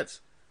first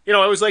glance.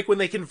 I was like when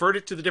they convert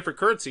it to the different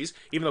currencies,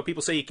 even though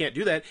people say you can't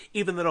do that,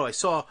 even though I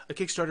saw a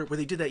Kickstarter where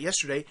they did that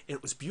yesterday, and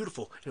it was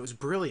beautiful, and it was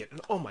brilliant,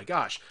 and oh my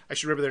gosh, I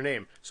should remember their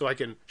name so I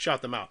can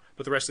shout them out,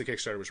 but the rest of the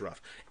Kickstarter was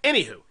rough.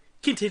 Anywho,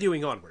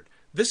 continuing onward,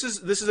 this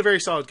is a very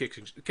solid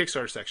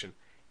Kickstarter section,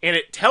 and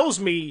it tells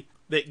me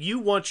that you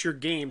want your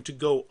game to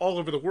go all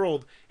over the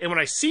world, and when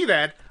I see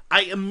that,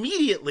 I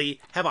immediately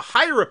have a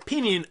higher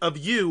opinion of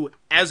you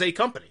as a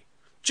company,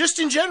 just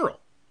in general.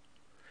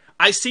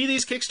 I see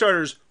these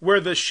Kickstarters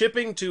where the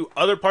shipping to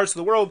other parts of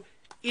the world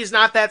is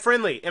not that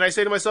friendly. And I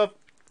say to myself,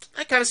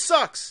 that kind of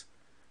sucks.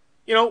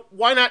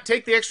 Why not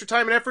take the extra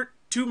time and effort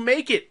to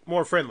make it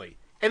more friendly?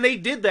 And they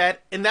did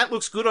that, and that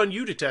looks good on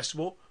you,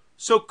 Detestable.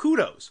 So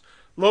kudos.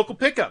 Local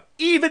pickup.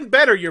 Even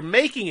better, you're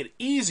making it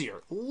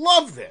easier.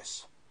 Love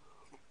this.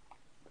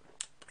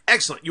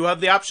 Excellent. You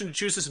have the option to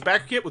choose this in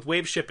backer kit with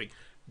wave shipping.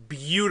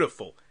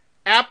 Beautiful.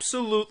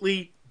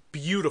 Absolutely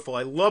beautiful.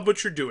 I love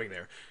what you're doing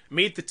there.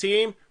 Meet the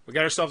team. We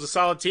got ourselves a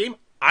solid team.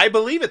 I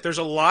believe it. There's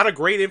a lot of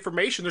great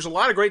information. There's a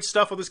lot of great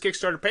stuff on this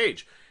Kickstarter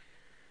page.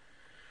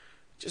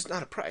 Just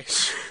not a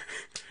price.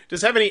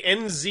 Does it have any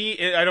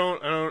NZ? I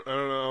don't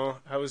know.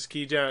 How is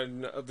Key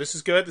down? This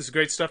is good. This is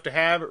great stuff to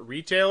have.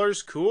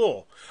 Retailers,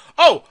 cool.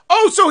 Oh,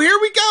 so here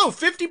we go.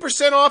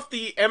 50% off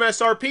the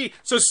MSRP.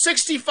 So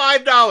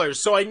 $65.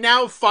 So I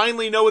now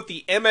finally know what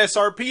the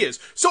MSRP is.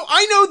 So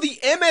I know the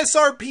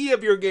MSRP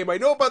of your game. I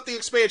know about the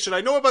expansion. I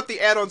know about the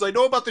add-ons. I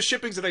know about the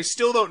shippings, and I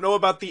still don't know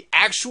about the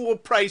actual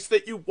price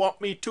that you want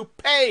me to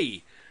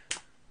pay.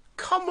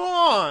 Come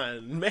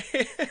on,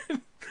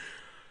 man.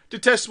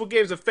 Detestable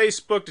Games on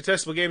Facebook,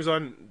 Detestable Games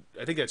on,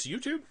 I think that's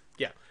YouTube?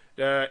 Yeah.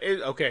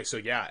 Okay, so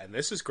yeah, and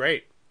this is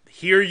great.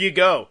 Here you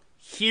go.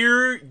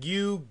 Here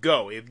you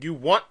go. If you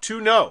want to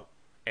know,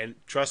 and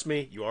trust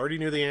me, you already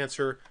knew the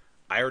answer.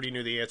 I already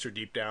knew the answer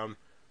deep down.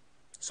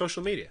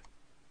 Social media.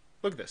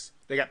 Look at this.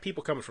 They got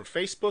people coming from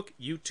Facebook,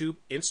 YouTube,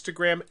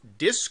 Instagram,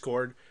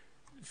 Discord,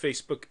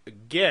 Facebook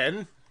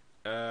again.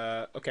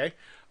 Okay.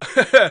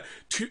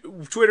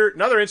 Twitter,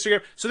 another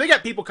Instagram. So they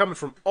got people coming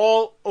from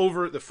all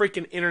over the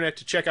freaking internet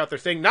to check out their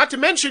thing. Not to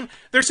mention,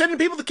 they're sending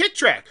people to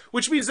KickTrack,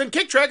 which means then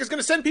KickTrack is going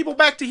to send people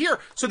back to here.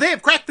 So they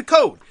have cracked the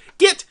code.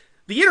 Get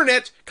the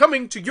internet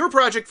coming to your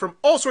project from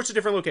all sorts of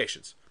different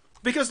locations.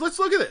 Because let's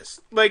look at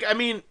this. Like, I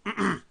mean,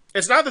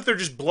 it's not that they're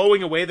just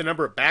blowing away the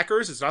number of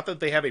backers. It's not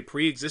that they have a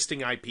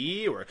pre-existing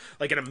IP or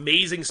like an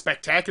amazing,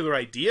 spectacular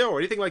idea or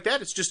anything like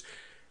that. It's just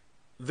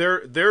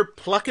they're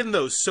plucking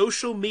those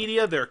social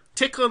media, they're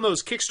tickling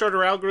those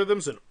Kickstarter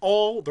algorithms in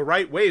all the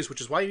right ways, which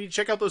is why you need to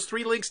check out those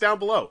 3 links down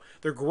below.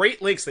 They're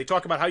great links. They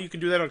talk about how you can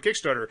do that on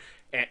Kickstarter,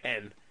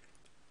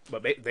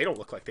 but they don't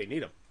look like they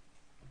need them.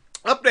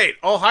 Update.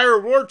 All higher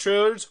reward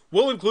trailers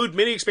will include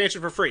mini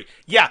expansion for free.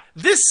 Yeah,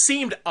 this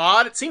seemed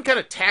odd. It seemed kind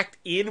of tacked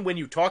in when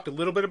you talked a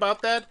little bit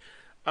about that,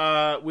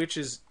 which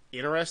is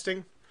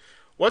interesting.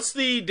 What's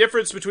the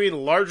difference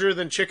between Larger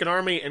Than Chicken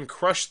Army and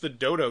Crush the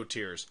Dodo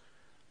tiers?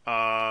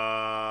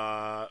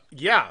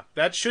 Yeah,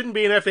 that shouldn't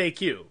be an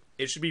FAQ.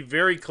 It should be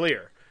very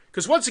clear.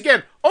 Because once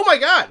again, oh my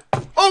god,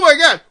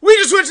 we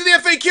just went to the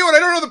FAQ and I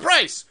don't know the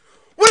price.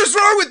 What is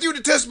wrong with you,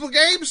 Detestable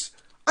Games?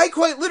 I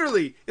quite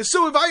literally,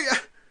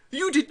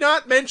 you did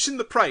not mention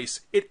the price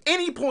at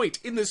any point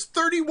in this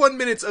 31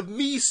 minutes of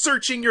me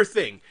searching your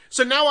thing.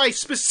 So now I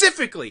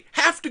specifically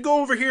have to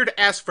go over here to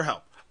ask for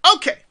help.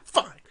 Okay,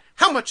 fine.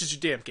 How much is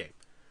your damn game?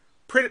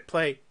 Print it,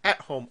 play,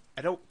 at home,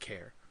 I don't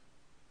care.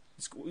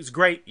 It's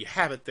great. You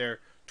have it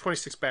there.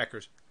 26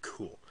 backers.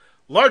 Cool.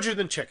 Larger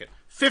Than Chicken.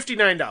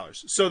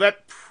 $59. So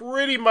that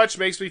pretty much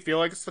makes me feel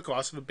like it's the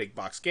cost of a big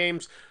box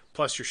games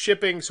plus your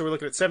shipping. So we're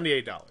looking at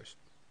 $78.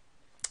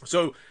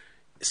 So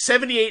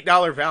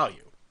 $78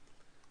 value.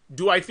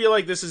 Do I feel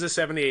like this is a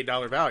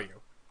 $78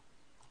 value?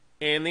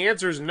 And the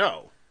answer is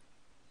no.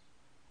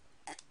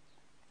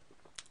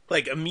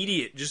 Like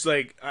immediate. Just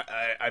like,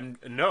 I'm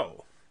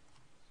no.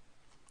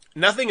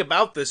 Nothing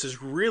about this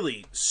has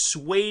really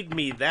swayed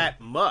me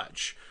that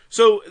much.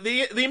 So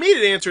the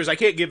immediate answer is I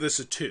can't give this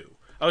a 2.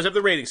 I was at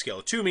the rating scale.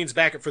 A 2 means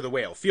back it for the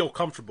whale. Feel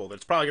comfortable that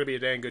it's probably going to be a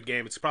dang good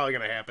game. It's probably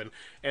going to happen,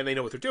 and they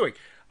know what they're doing.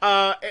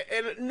 And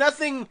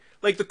nothing,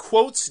 like the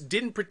quotes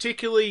didn't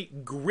particularly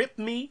grip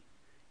me.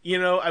 You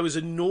know, I was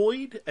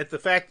annoyed at the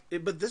fact,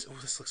 but this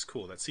looks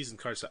cool. That season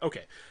card stuff.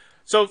 Okay.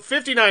 So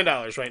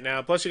 $59 right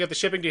now. Plus you got the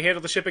shipping. Do you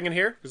handle the shipping in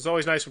here? It's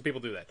always nice when people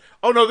do that.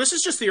 Oh no, this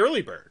is just the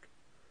early bird.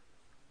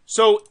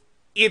 So,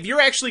 if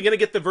you're actually going to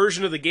get the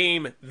version of the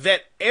game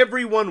that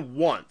everyone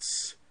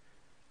wants,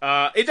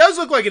 it does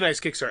look like a nice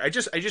Kickstarter.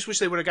 I just wish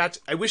they would have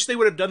I wish they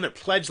would have done their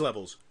pledge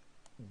levels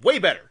way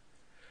better.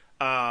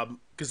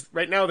 Because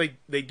right now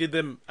they did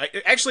them. I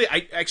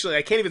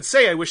can't even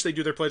say I wish they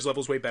do their pledge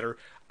levels way better.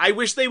 I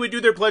wish they would do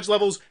their pledge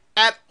levels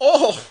at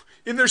all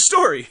in their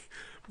story.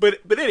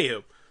 But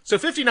anywho, so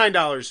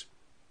 $59.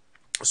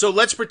 So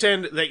let's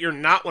pretend that you're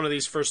not one of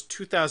these first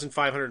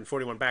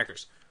 2,541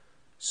 backers.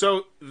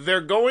 So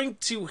they're going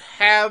to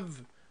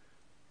have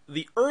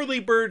the early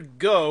bird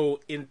go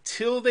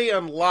until they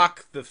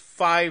unlock the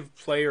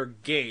 5-player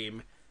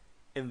game.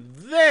 And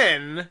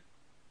then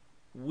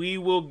we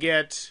will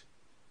get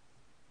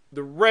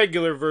the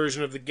regular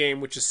version of the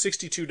game, which is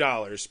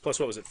 $62 plus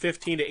what was it,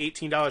 $15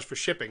 to $18 for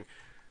shipping.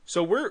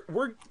 So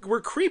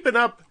we're creeping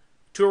up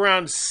to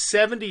around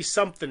 $70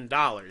 something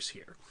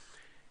here.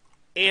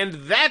 And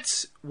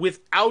that's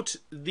without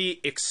the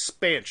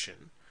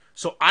expansion.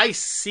 So I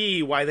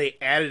see why they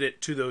added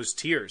it to those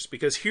tiers.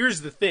 Because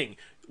here's the thing.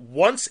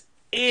 Once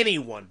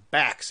anyone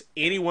backs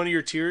any one of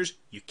your tiers,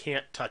 you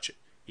can't touch it.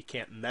 You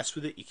can't mess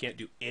with it. You can't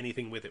do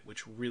anything with it,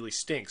 which really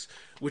stinks.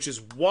 Which is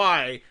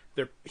why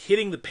they're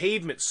hitting the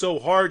pavement so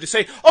hard to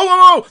say,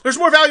 oh, there's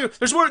more value.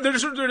 There's more.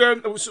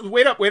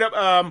 Wait up.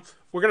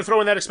 We're going to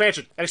throw in that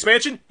expansion. That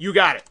expansion, you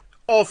got it.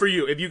 All for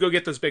you if you go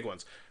get those big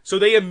ones. So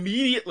they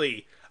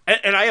immediately...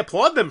 And I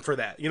applaud them for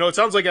that. You know, it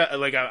sounds like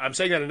I'm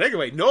saying that in a negative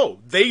way. No,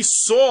 they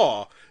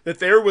saw that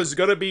there was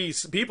going to be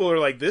people who are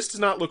like, this does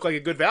not look like a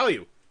good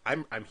value.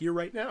 I'm here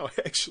right now,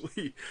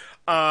 actually.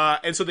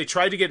 And so they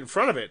tried to get in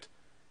front of it.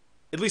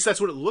 At least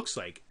that's what it looks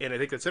like, and I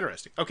think that's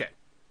interesting. Okay.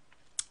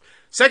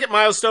 Second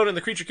milestone in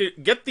the creature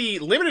get the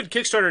limited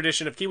Kickstarter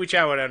edition of Kiwi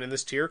Chow Down in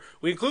this tier.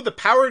 We include the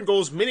Power and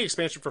Goals mini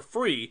expansion for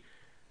free.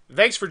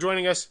 Thanks for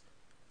joining us.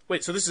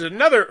 Wait, so this is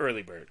another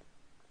early bird.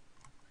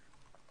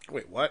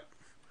 Wait, what?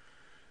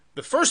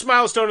 The first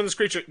milestone in this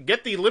creature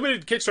get the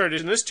limited Kickstarter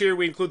edition. In this tier,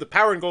 we include the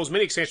Power and Goals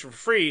mini expansion for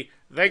free.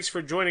 Thanks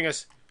for joining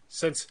us.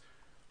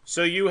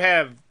 So you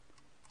have,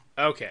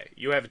 okay,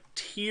 you have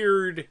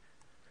tiered.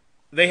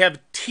 They have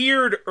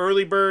tiered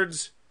early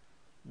birds.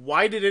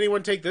 Why did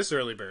anyone take this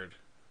early bird?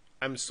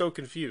 I'm so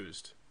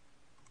confused.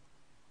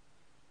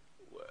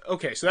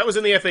 Okay, so that was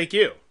in the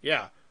FAQ.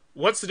 Yeah.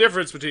 What's the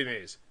difference between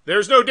these?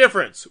 There's no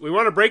difference. We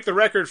want to break the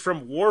record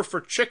from War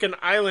for Chicken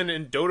Island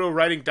and Dodo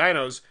Riding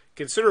Dinos.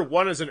 Consider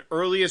one as an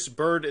earliest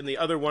bird and the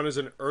other one as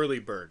an early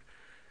bird.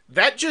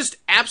 That just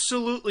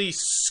absolutely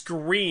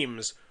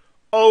screams,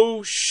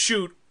 oh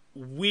shoot,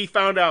 we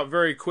found out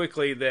very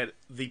quickly that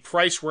the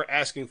price we're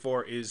asking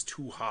for is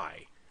too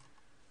high.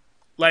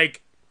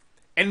 Like,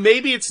 and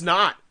maybe it's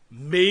not.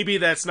 Maybe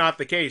that's not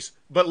the case.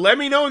 But let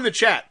me know in the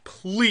chat,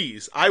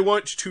 please. I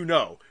want to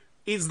know.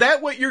 Is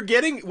that what you're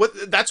getting?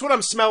 That's what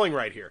I'm smelling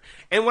right here.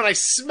 And when I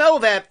smell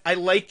that, I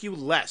like you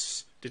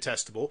less,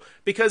 Detestable,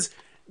 because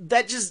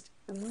that just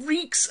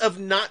reeks of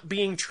not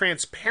being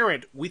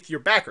transparent with your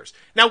backers.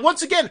 Now,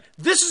 once again,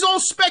 this is all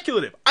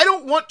speculative. I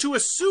don't want to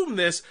assume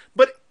this,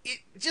 but it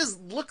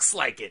just looks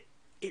like it.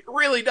 It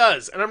really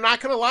does. And I'm not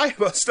going to lie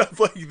about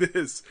stuff like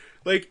this.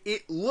 Like,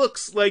 it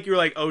looks like you're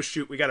like, oh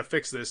shoot, we got to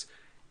fix this.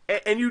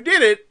 And you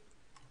did it,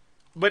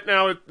 but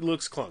now it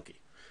looks clunky.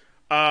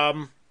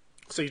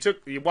 So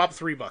you whopped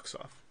 $3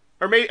 off,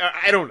 or maybe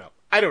I don't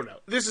know.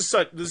 This is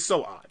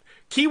so odd.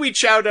 Kiwi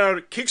Chow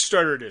Down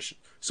Kickstarter edition.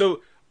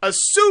 So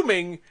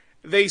assuming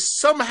they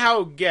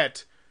somehow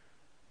get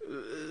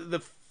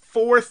the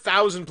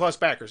 4,000 plus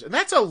backers, and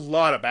that's a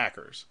lot of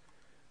backers,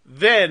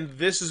 then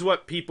this is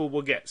what people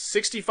will get: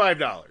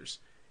 $65.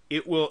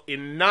 It will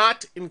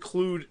not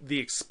include the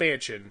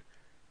expansion.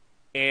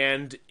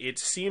 And it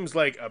seems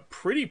like a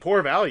pretty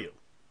poor value.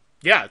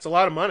 Yeah, it's a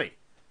lot of money.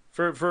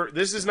 For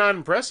this is not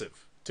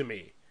impressive to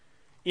me.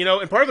 You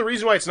know, and part of the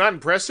reason why it's not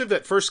impressive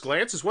at first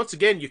glance is, once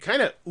again, you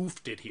kind of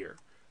oofed it here.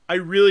 I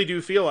really do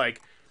feel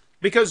like.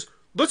 Because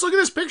let's look at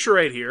this picture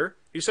right here.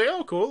 You say,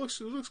 oh, cool, it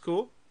looks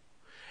cool.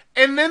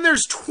 And then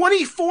there's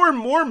 24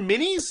 more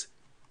minis?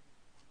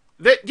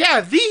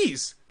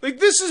 These. Like,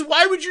 this is,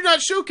 why would you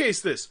not showcase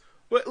this?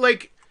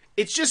 Like,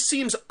 it just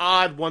seems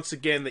odd, once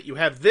again, that you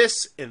have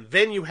this and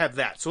then you have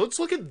that. So let's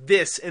look at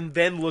this and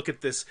then look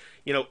at this,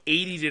 you know,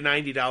 $80 to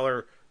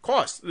 $90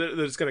 cost that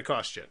it's going to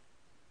cost you.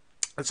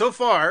 And so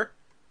far,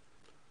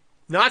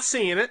 not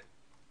seeing it.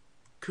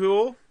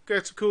 Cool.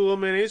 Got some cool little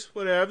minis.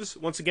 Whatevs.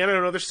 Once again, I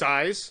don't know their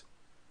size.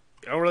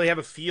 I don't really have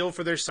a feel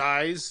for their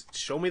size.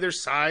 Show me their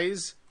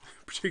size.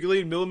 Particularly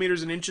in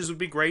millimeters and inches would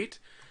be great.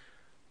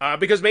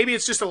 Because maybe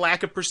it's just a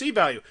lack of perceived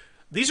value.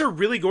 These are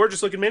really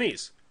gorgeous looking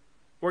minis.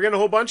 We're getting a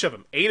whole bunch of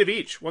them. 8 of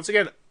each. Once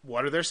again,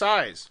 what are their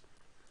size?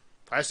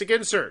 Plastic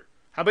insert.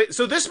 How about,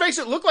 so this makes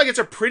it look like it's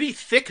a pretty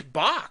thick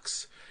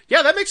box.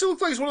 Yeah, that makes it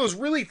look like it's one of those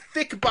really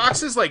thick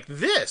boxes like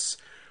this.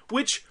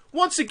 Which,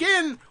 once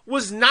again,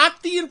 was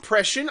not the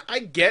impression I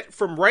get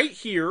from right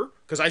here,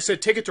 because I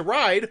said Ticket to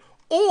Ride,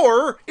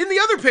 or in the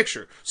other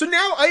picture. So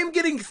now I am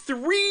getting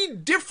 3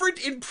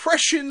 different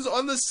impressions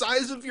on the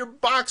size of your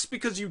box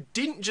because you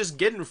didn't just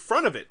get in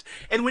front of it.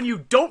 And when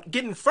you don't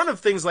get in front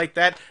of things like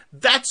that,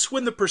 that's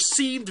when the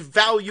perceived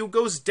value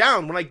goes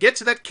down. When I get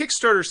to that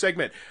Kickstarter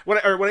segment, when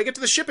I get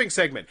to the shipping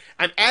segment,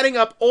 I'm adding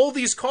up all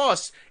these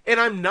costs and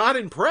I'm not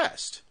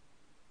impressed.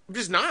 I'm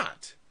just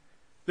not.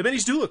 The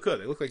minis do look good.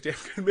 They look like damn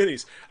good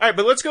minis. All right,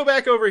 but let's go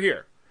back over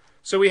here.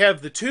 So we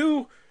have the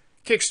 2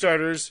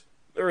 Kickstarters,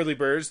 early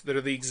birds, that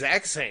are the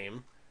exact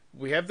same.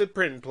 We have the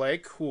print and play.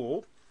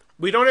 Cool.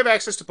 We don't have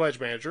access to Pledge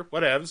Manager.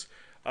 Whatevs.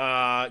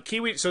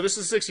 Kiwi. So this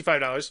is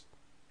 $65.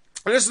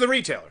 And this is the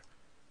retailer.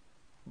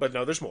 But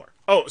no, there's more.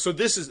 Oh, so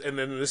this is, and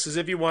then this is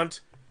if you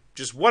want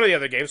just one of the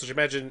other games, which I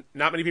imagine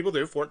not many people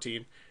do,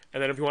 14.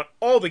 And then if you want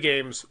all the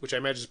games, which I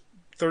imagine is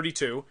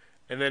 32.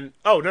 And then,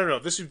 oh, no.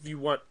 This is if you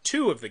want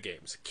 2 of the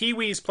games.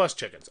 Kiwis plus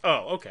chickens.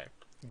 Oh, okay.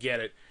 Get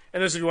it.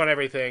 And this is if you want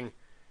everything.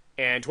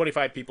 And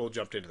 25 people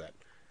jumped into that.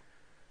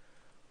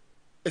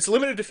 It's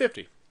limited to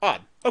 50.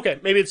 Odd. Okay,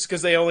 maybe it's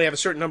because they only have a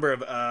certain number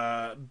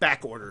of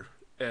back order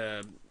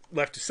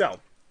left to sell.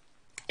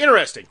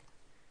 Interesting.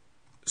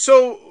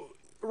 So,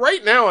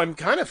 right now, I'm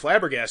kind of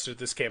flabbergasted at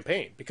this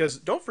campaign. Because,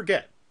 don't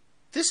forget,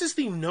 this is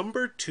the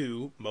number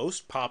 2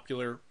 most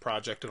popular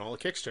project in all of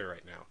Kickstarter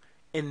right now.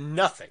 And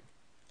nothing,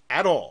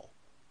 at all,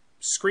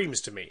 screams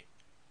to me,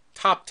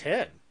 top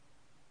 10.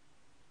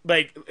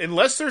 Like,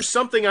 unless there's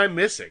something I'm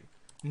missing,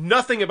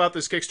 nothing about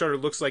this Kickstarter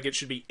looks like it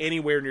should be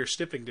anywhere near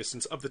sniffing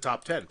distance of the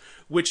top 10,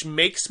 which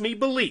makes me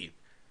believe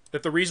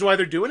that the reason why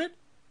they're doing it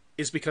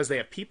is because they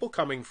have people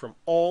coming from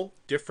all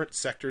different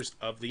sectors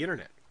of the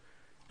internet.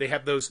 They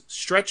have those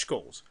stretch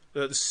goals,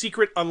 the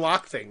secret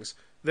unlock things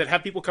that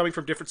have people coming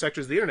from different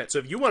sectors of the internet. So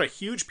if you want a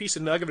huge piece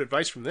of nugget of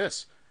advice from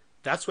this,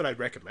 that's what I'd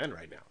recommend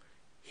right now.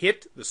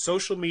 Hit the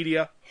social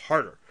media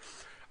harder.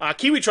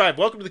 Kiwi Tribe,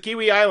 welcome to the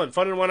Kiwi Island.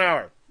 Fun in 1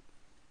 hour.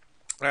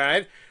 All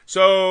right.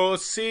 So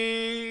let's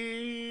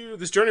see.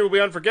 This journey will be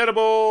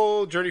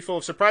unforgettable. Journey full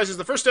of surprises.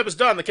 The first step is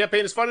done. The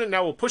campaign is funded.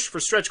 Now we'll push for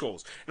stretch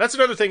goals. And that's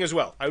another thing as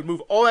well. I would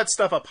move all that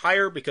stuff up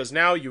higher because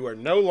now you are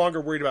no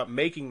longer worried about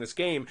making this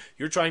game.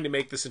 You're trying to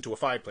make this into a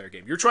 5-player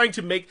game. You're trying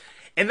to make...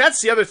 And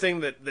that's the other thing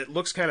that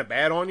looks kind of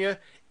bad on you.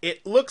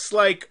 It looks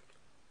like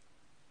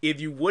if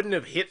you wouldn't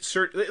have hit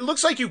certain... It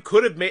looks like you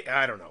could have made...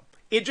 I don't know.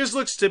 It just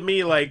looks to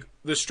me like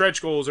the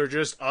stretch goals are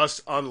just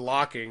us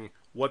unlocking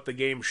what the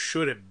game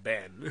should have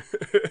been.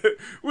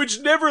 Which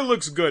never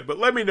looks good, but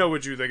let me know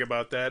what you think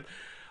about that.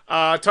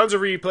 Tons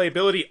of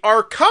replayability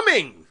are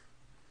coming!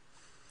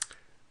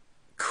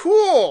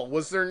 Cool!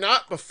 Was there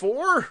not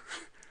before?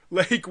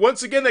 Like,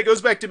 once again, that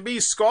goes back to me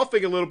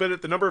scoffing a little bit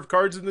at the number of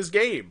cards in this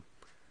game.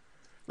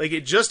 Like,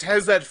 it just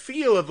has that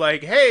feel of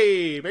like,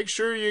 hey, make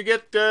sure you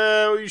get,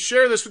 you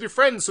share this with your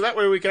friends so that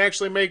way we can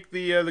actually make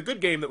the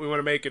good game that we want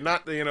to make and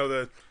not,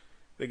 the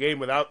game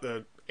without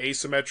the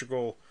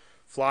asymmetrical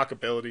flock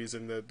abilities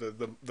and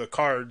the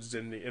cards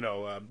and,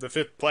 the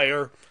 5th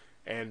player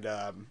and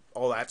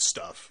all that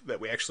stuff that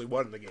we actually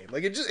want in the game.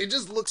 Like, it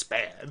just looks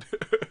bad.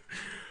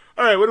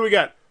 All right, what do we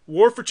got?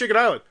 War for Chicken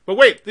Island. But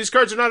wait, these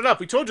cards are not enough.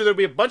 We told you there'd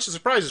be a bunch of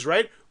surprises,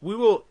 right? We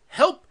will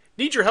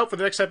need your help for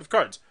the next type of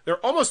cards.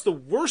 They're almost the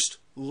worst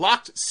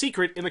locked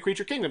secret in the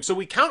Creature Kingdom, so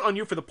we count on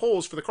you for the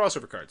polls for the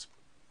crossover cards.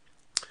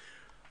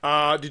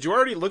 Did you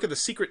already look at the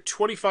secret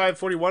 25,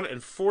 41,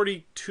 and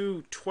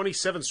 42,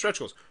 27 stretch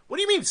goals? What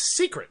do you mean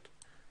secret?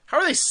 How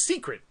are they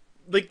secret?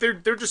 Like, they're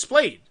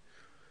displayed.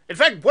 In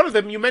fact, one of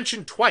them you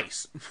mentioned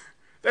twice.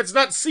 That's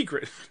not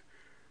secret.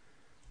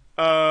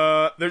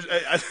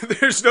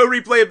 There's no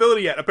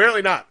replayability yet.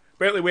 Apparently not.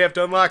 Apparently we have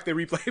to unlock the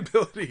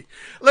replayability.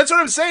 That's what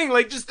I'm saying.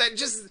 Like,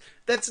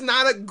 that's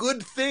not a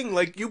good thing.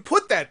 Like, you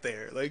put that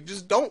there. Like,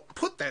 just don't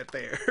put that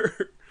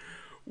there.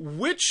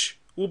 Which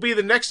will be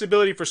the next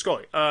ability for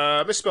Scully.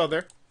 Misspelled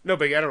there. No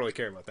big. I don't really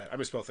care about that. I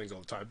misspell things all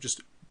the time.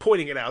 Just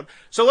pointing it out.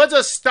 So let's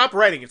just stop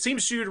writing. It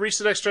seems to you to reach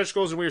the next stretch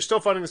goals, and we are still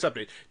funding this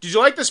update. Did you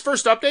like this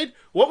first update?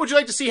 What would you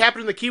like to see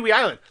happen in the Kiwi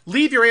Island?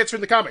 Leave your answer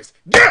in the comments.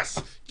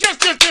 Yes! Yes,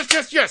 yes, yes,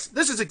 yes, yes!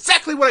 This is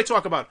exactly what I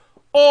talk about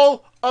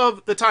all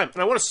of the time.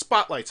 And I want to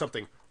spotlight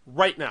something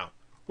right now.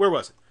 Where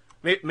was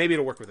it? Maybe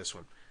it'll work with this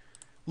one.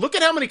 Look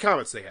at how many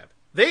comments they have.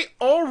 They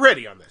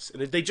already on this,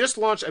 and they just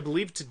launched, I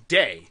believe,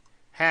 today,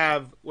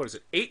 have,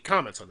 8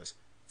 comments on this.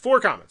 4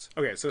 comments.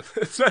 Okay, so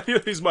it's not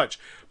nearly as much.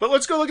 But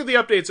let's go look at the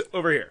updates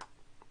over here.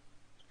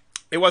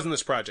 It wasn't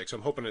this project, so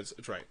I'm hoping it's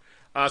right.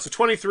 So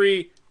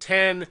 23,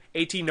 10,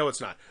 18, no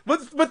it's not.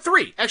 But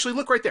 3, actually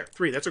look right there.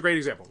 3, that's a great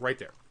example, right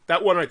there.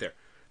 That one right there.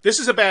 This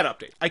is a bad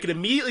update. I can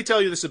immediately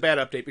tell you this is a bad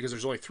update because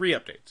there's only 3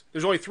 updates.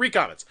 There's only 3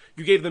 comments.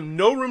 You gave them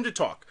no room to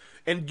talk.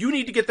 And you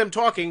need to get them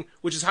talking,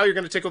 which is how you're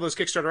going to tickle those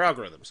Kickstarter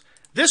algorithms.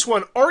 This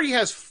one already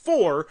has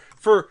 4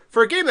 for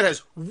a game that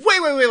has way,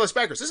 way, way less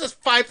backers. This has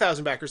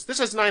 5,000 backers. This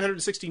has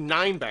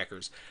 969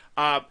 backers.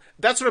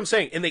 That's what I'm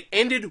saying. And they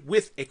ended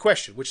with a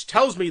question, which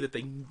tells me that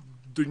they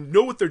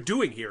know what they're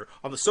doing here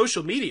on the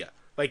social media.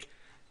 Like,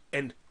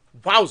 and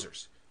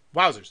wowzers.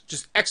 Wowzers.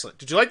 Just excellent.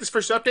 Did you like this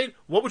first update?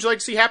 What would you like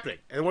to see happening?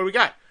 And what do we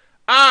got?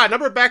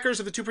 Number of backers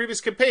of the 2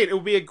 previous campaign. It will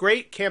be a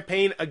great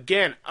campaign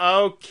again.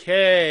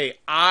 Okay,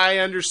 I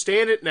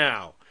understand it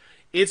now.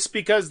 It's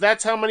because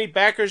that's how many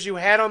backers you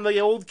had on the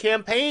old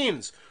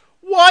campaigns.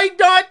 Why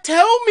not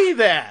tell me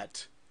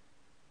that?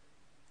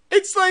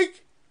 It's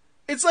like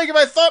if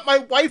I thought my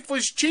wife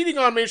was cheating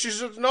on me and she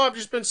says, no, I've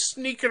just been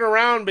sneaking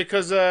around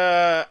because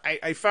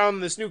I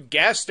found this new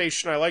gas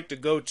station I like to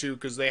go to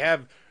because they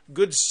have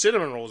good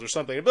cinnamon rolls or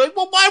something. I'd be like,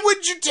 well, why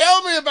wouldn't you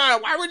tell me about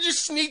it? Why would you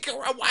sneak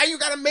around? Why you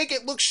gotta make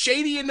it look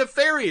shady and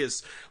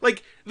nefarious?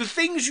 Like, the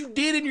things you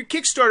did in your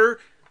Kickstarter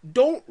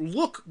don't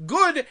look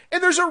good,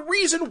 and there's a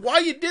reason why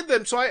you did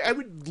them, so I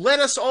would let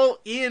us all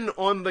in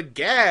on the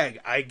gag,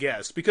 I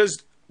guess,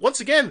 because,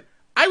 once again,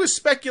 I was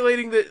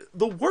speculating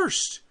the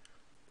worst,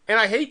 and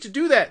I hate to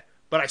do that,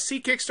 but I see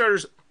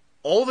Kickstarters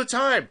all the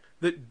time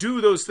that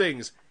do those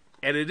things,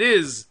 and it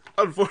is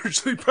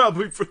unfortunately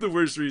probably for the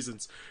worst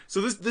reasons. So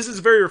this is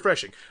very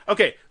refreshing.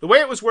 Okay, the way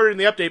it was worded in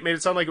the update made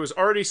it sound like it was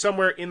already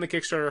somewhere in the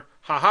Kickstarter.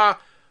 Haha.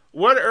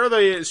 What are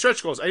the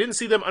stretch goals? I didn't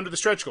see them under the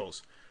stretch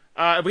goals.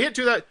 If we hit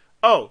to that...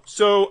 Oh,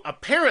 so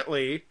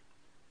apparently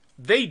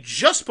they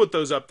just put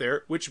those up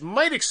there, which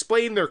might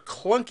explain their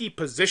clunky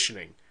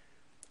positioning.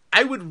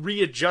 I would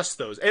readjust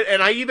those.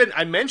 And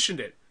I mentioned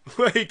it.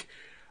 Like,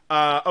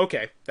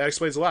 okay, that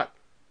explains a lot.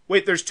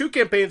 Wait, there's 2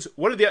 campaigns.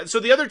 What are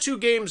the other 2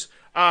 games?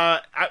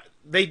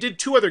 They did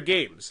 2 other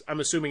games,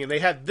 I'm assuming, and they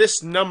had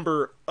this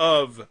number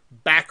of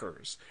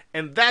backers,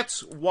 and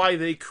that's why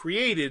they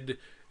created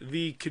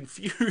the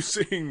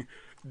confusing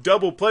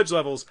double pledge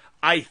levels.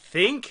 I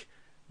think,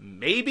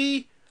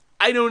 maybe,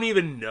 I don't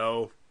even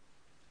know.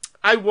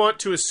 I want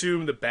to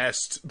assume the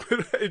best,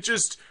 but it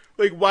just,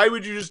 like, why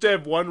would you just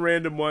have one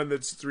random one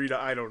that's 3 to,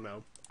 I don't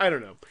know.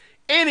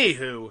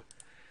 Anywho,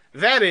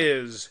 that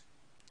is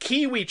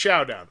Kiwi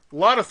Chow Down. A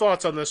lot of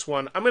thoughts on this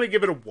one. I'm going to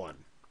give it a 1.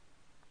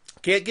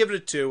 Can't give it a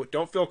 2.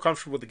 Don't feel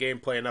comfortable with the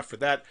gameplay enough for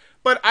that.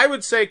 But I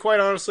would say, quite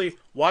honestly,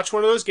 watch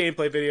one of those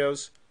gameplay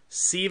videos.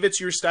 See if it's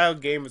your style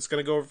game. If it's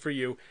going to go over for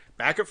you.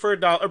 Back it for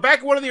 $1. Or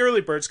back one of the early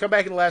birds. Come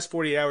back in the last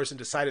 48 hours and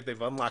decide if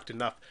they've unlocked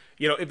enough.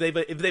 You know, if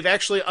they've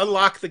actually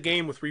unlocked the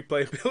game with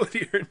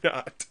replayability or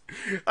not.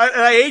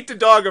 I hate to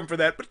dog them for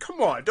that, but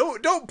come on.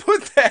 Don't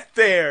put that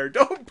there.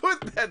 Don't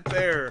put that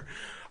there.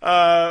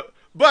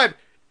 But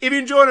if you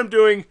enjoy what I'm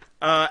doing,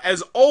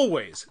 as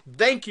always,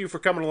 thank you for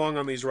coming along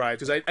on these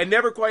rides, because I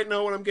never quite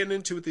know what I'm getting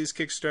into with these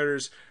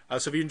Kickstarters.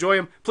 So if you enjoy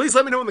them, please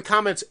let me know in the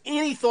comments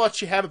any thoughts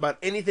you have about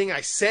anything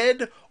I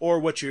said, or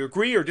what you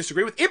agree or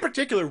disagree with, in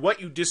particular, what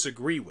you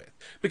disagree with.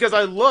 Because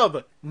I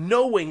love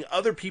knowing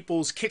other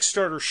people's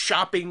Kickstarter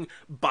shopping,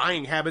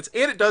 buying habits,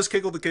 and it does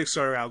tickle the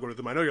Kickstarter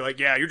algorithm. I know you're like,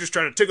 yeah, you're just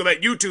trying to tickle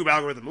that YouTube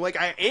algorithm. Like,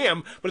 I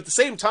am, but at the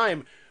same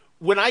time,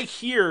 when I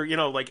hear, you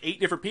know, like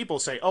 8 different people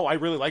say, oh, I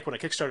really like when a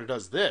Kickstarter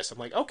does this, I'm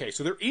like, okay,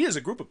 so there is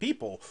a group of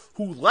people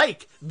who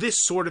like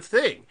this sort of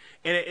thing.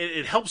 And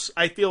it helps,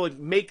 I feel, like,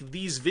 make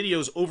these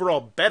videos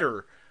overall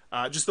better,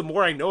 just the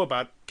more I know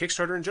about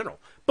Kickstarter in general.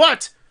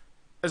 But,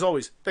 as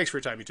always, thanks for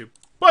your time, YouTube.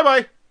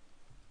 Bye-bye!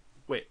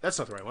 Wait, that's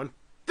not the right one.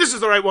 This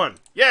is the right one!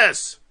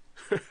 Yes!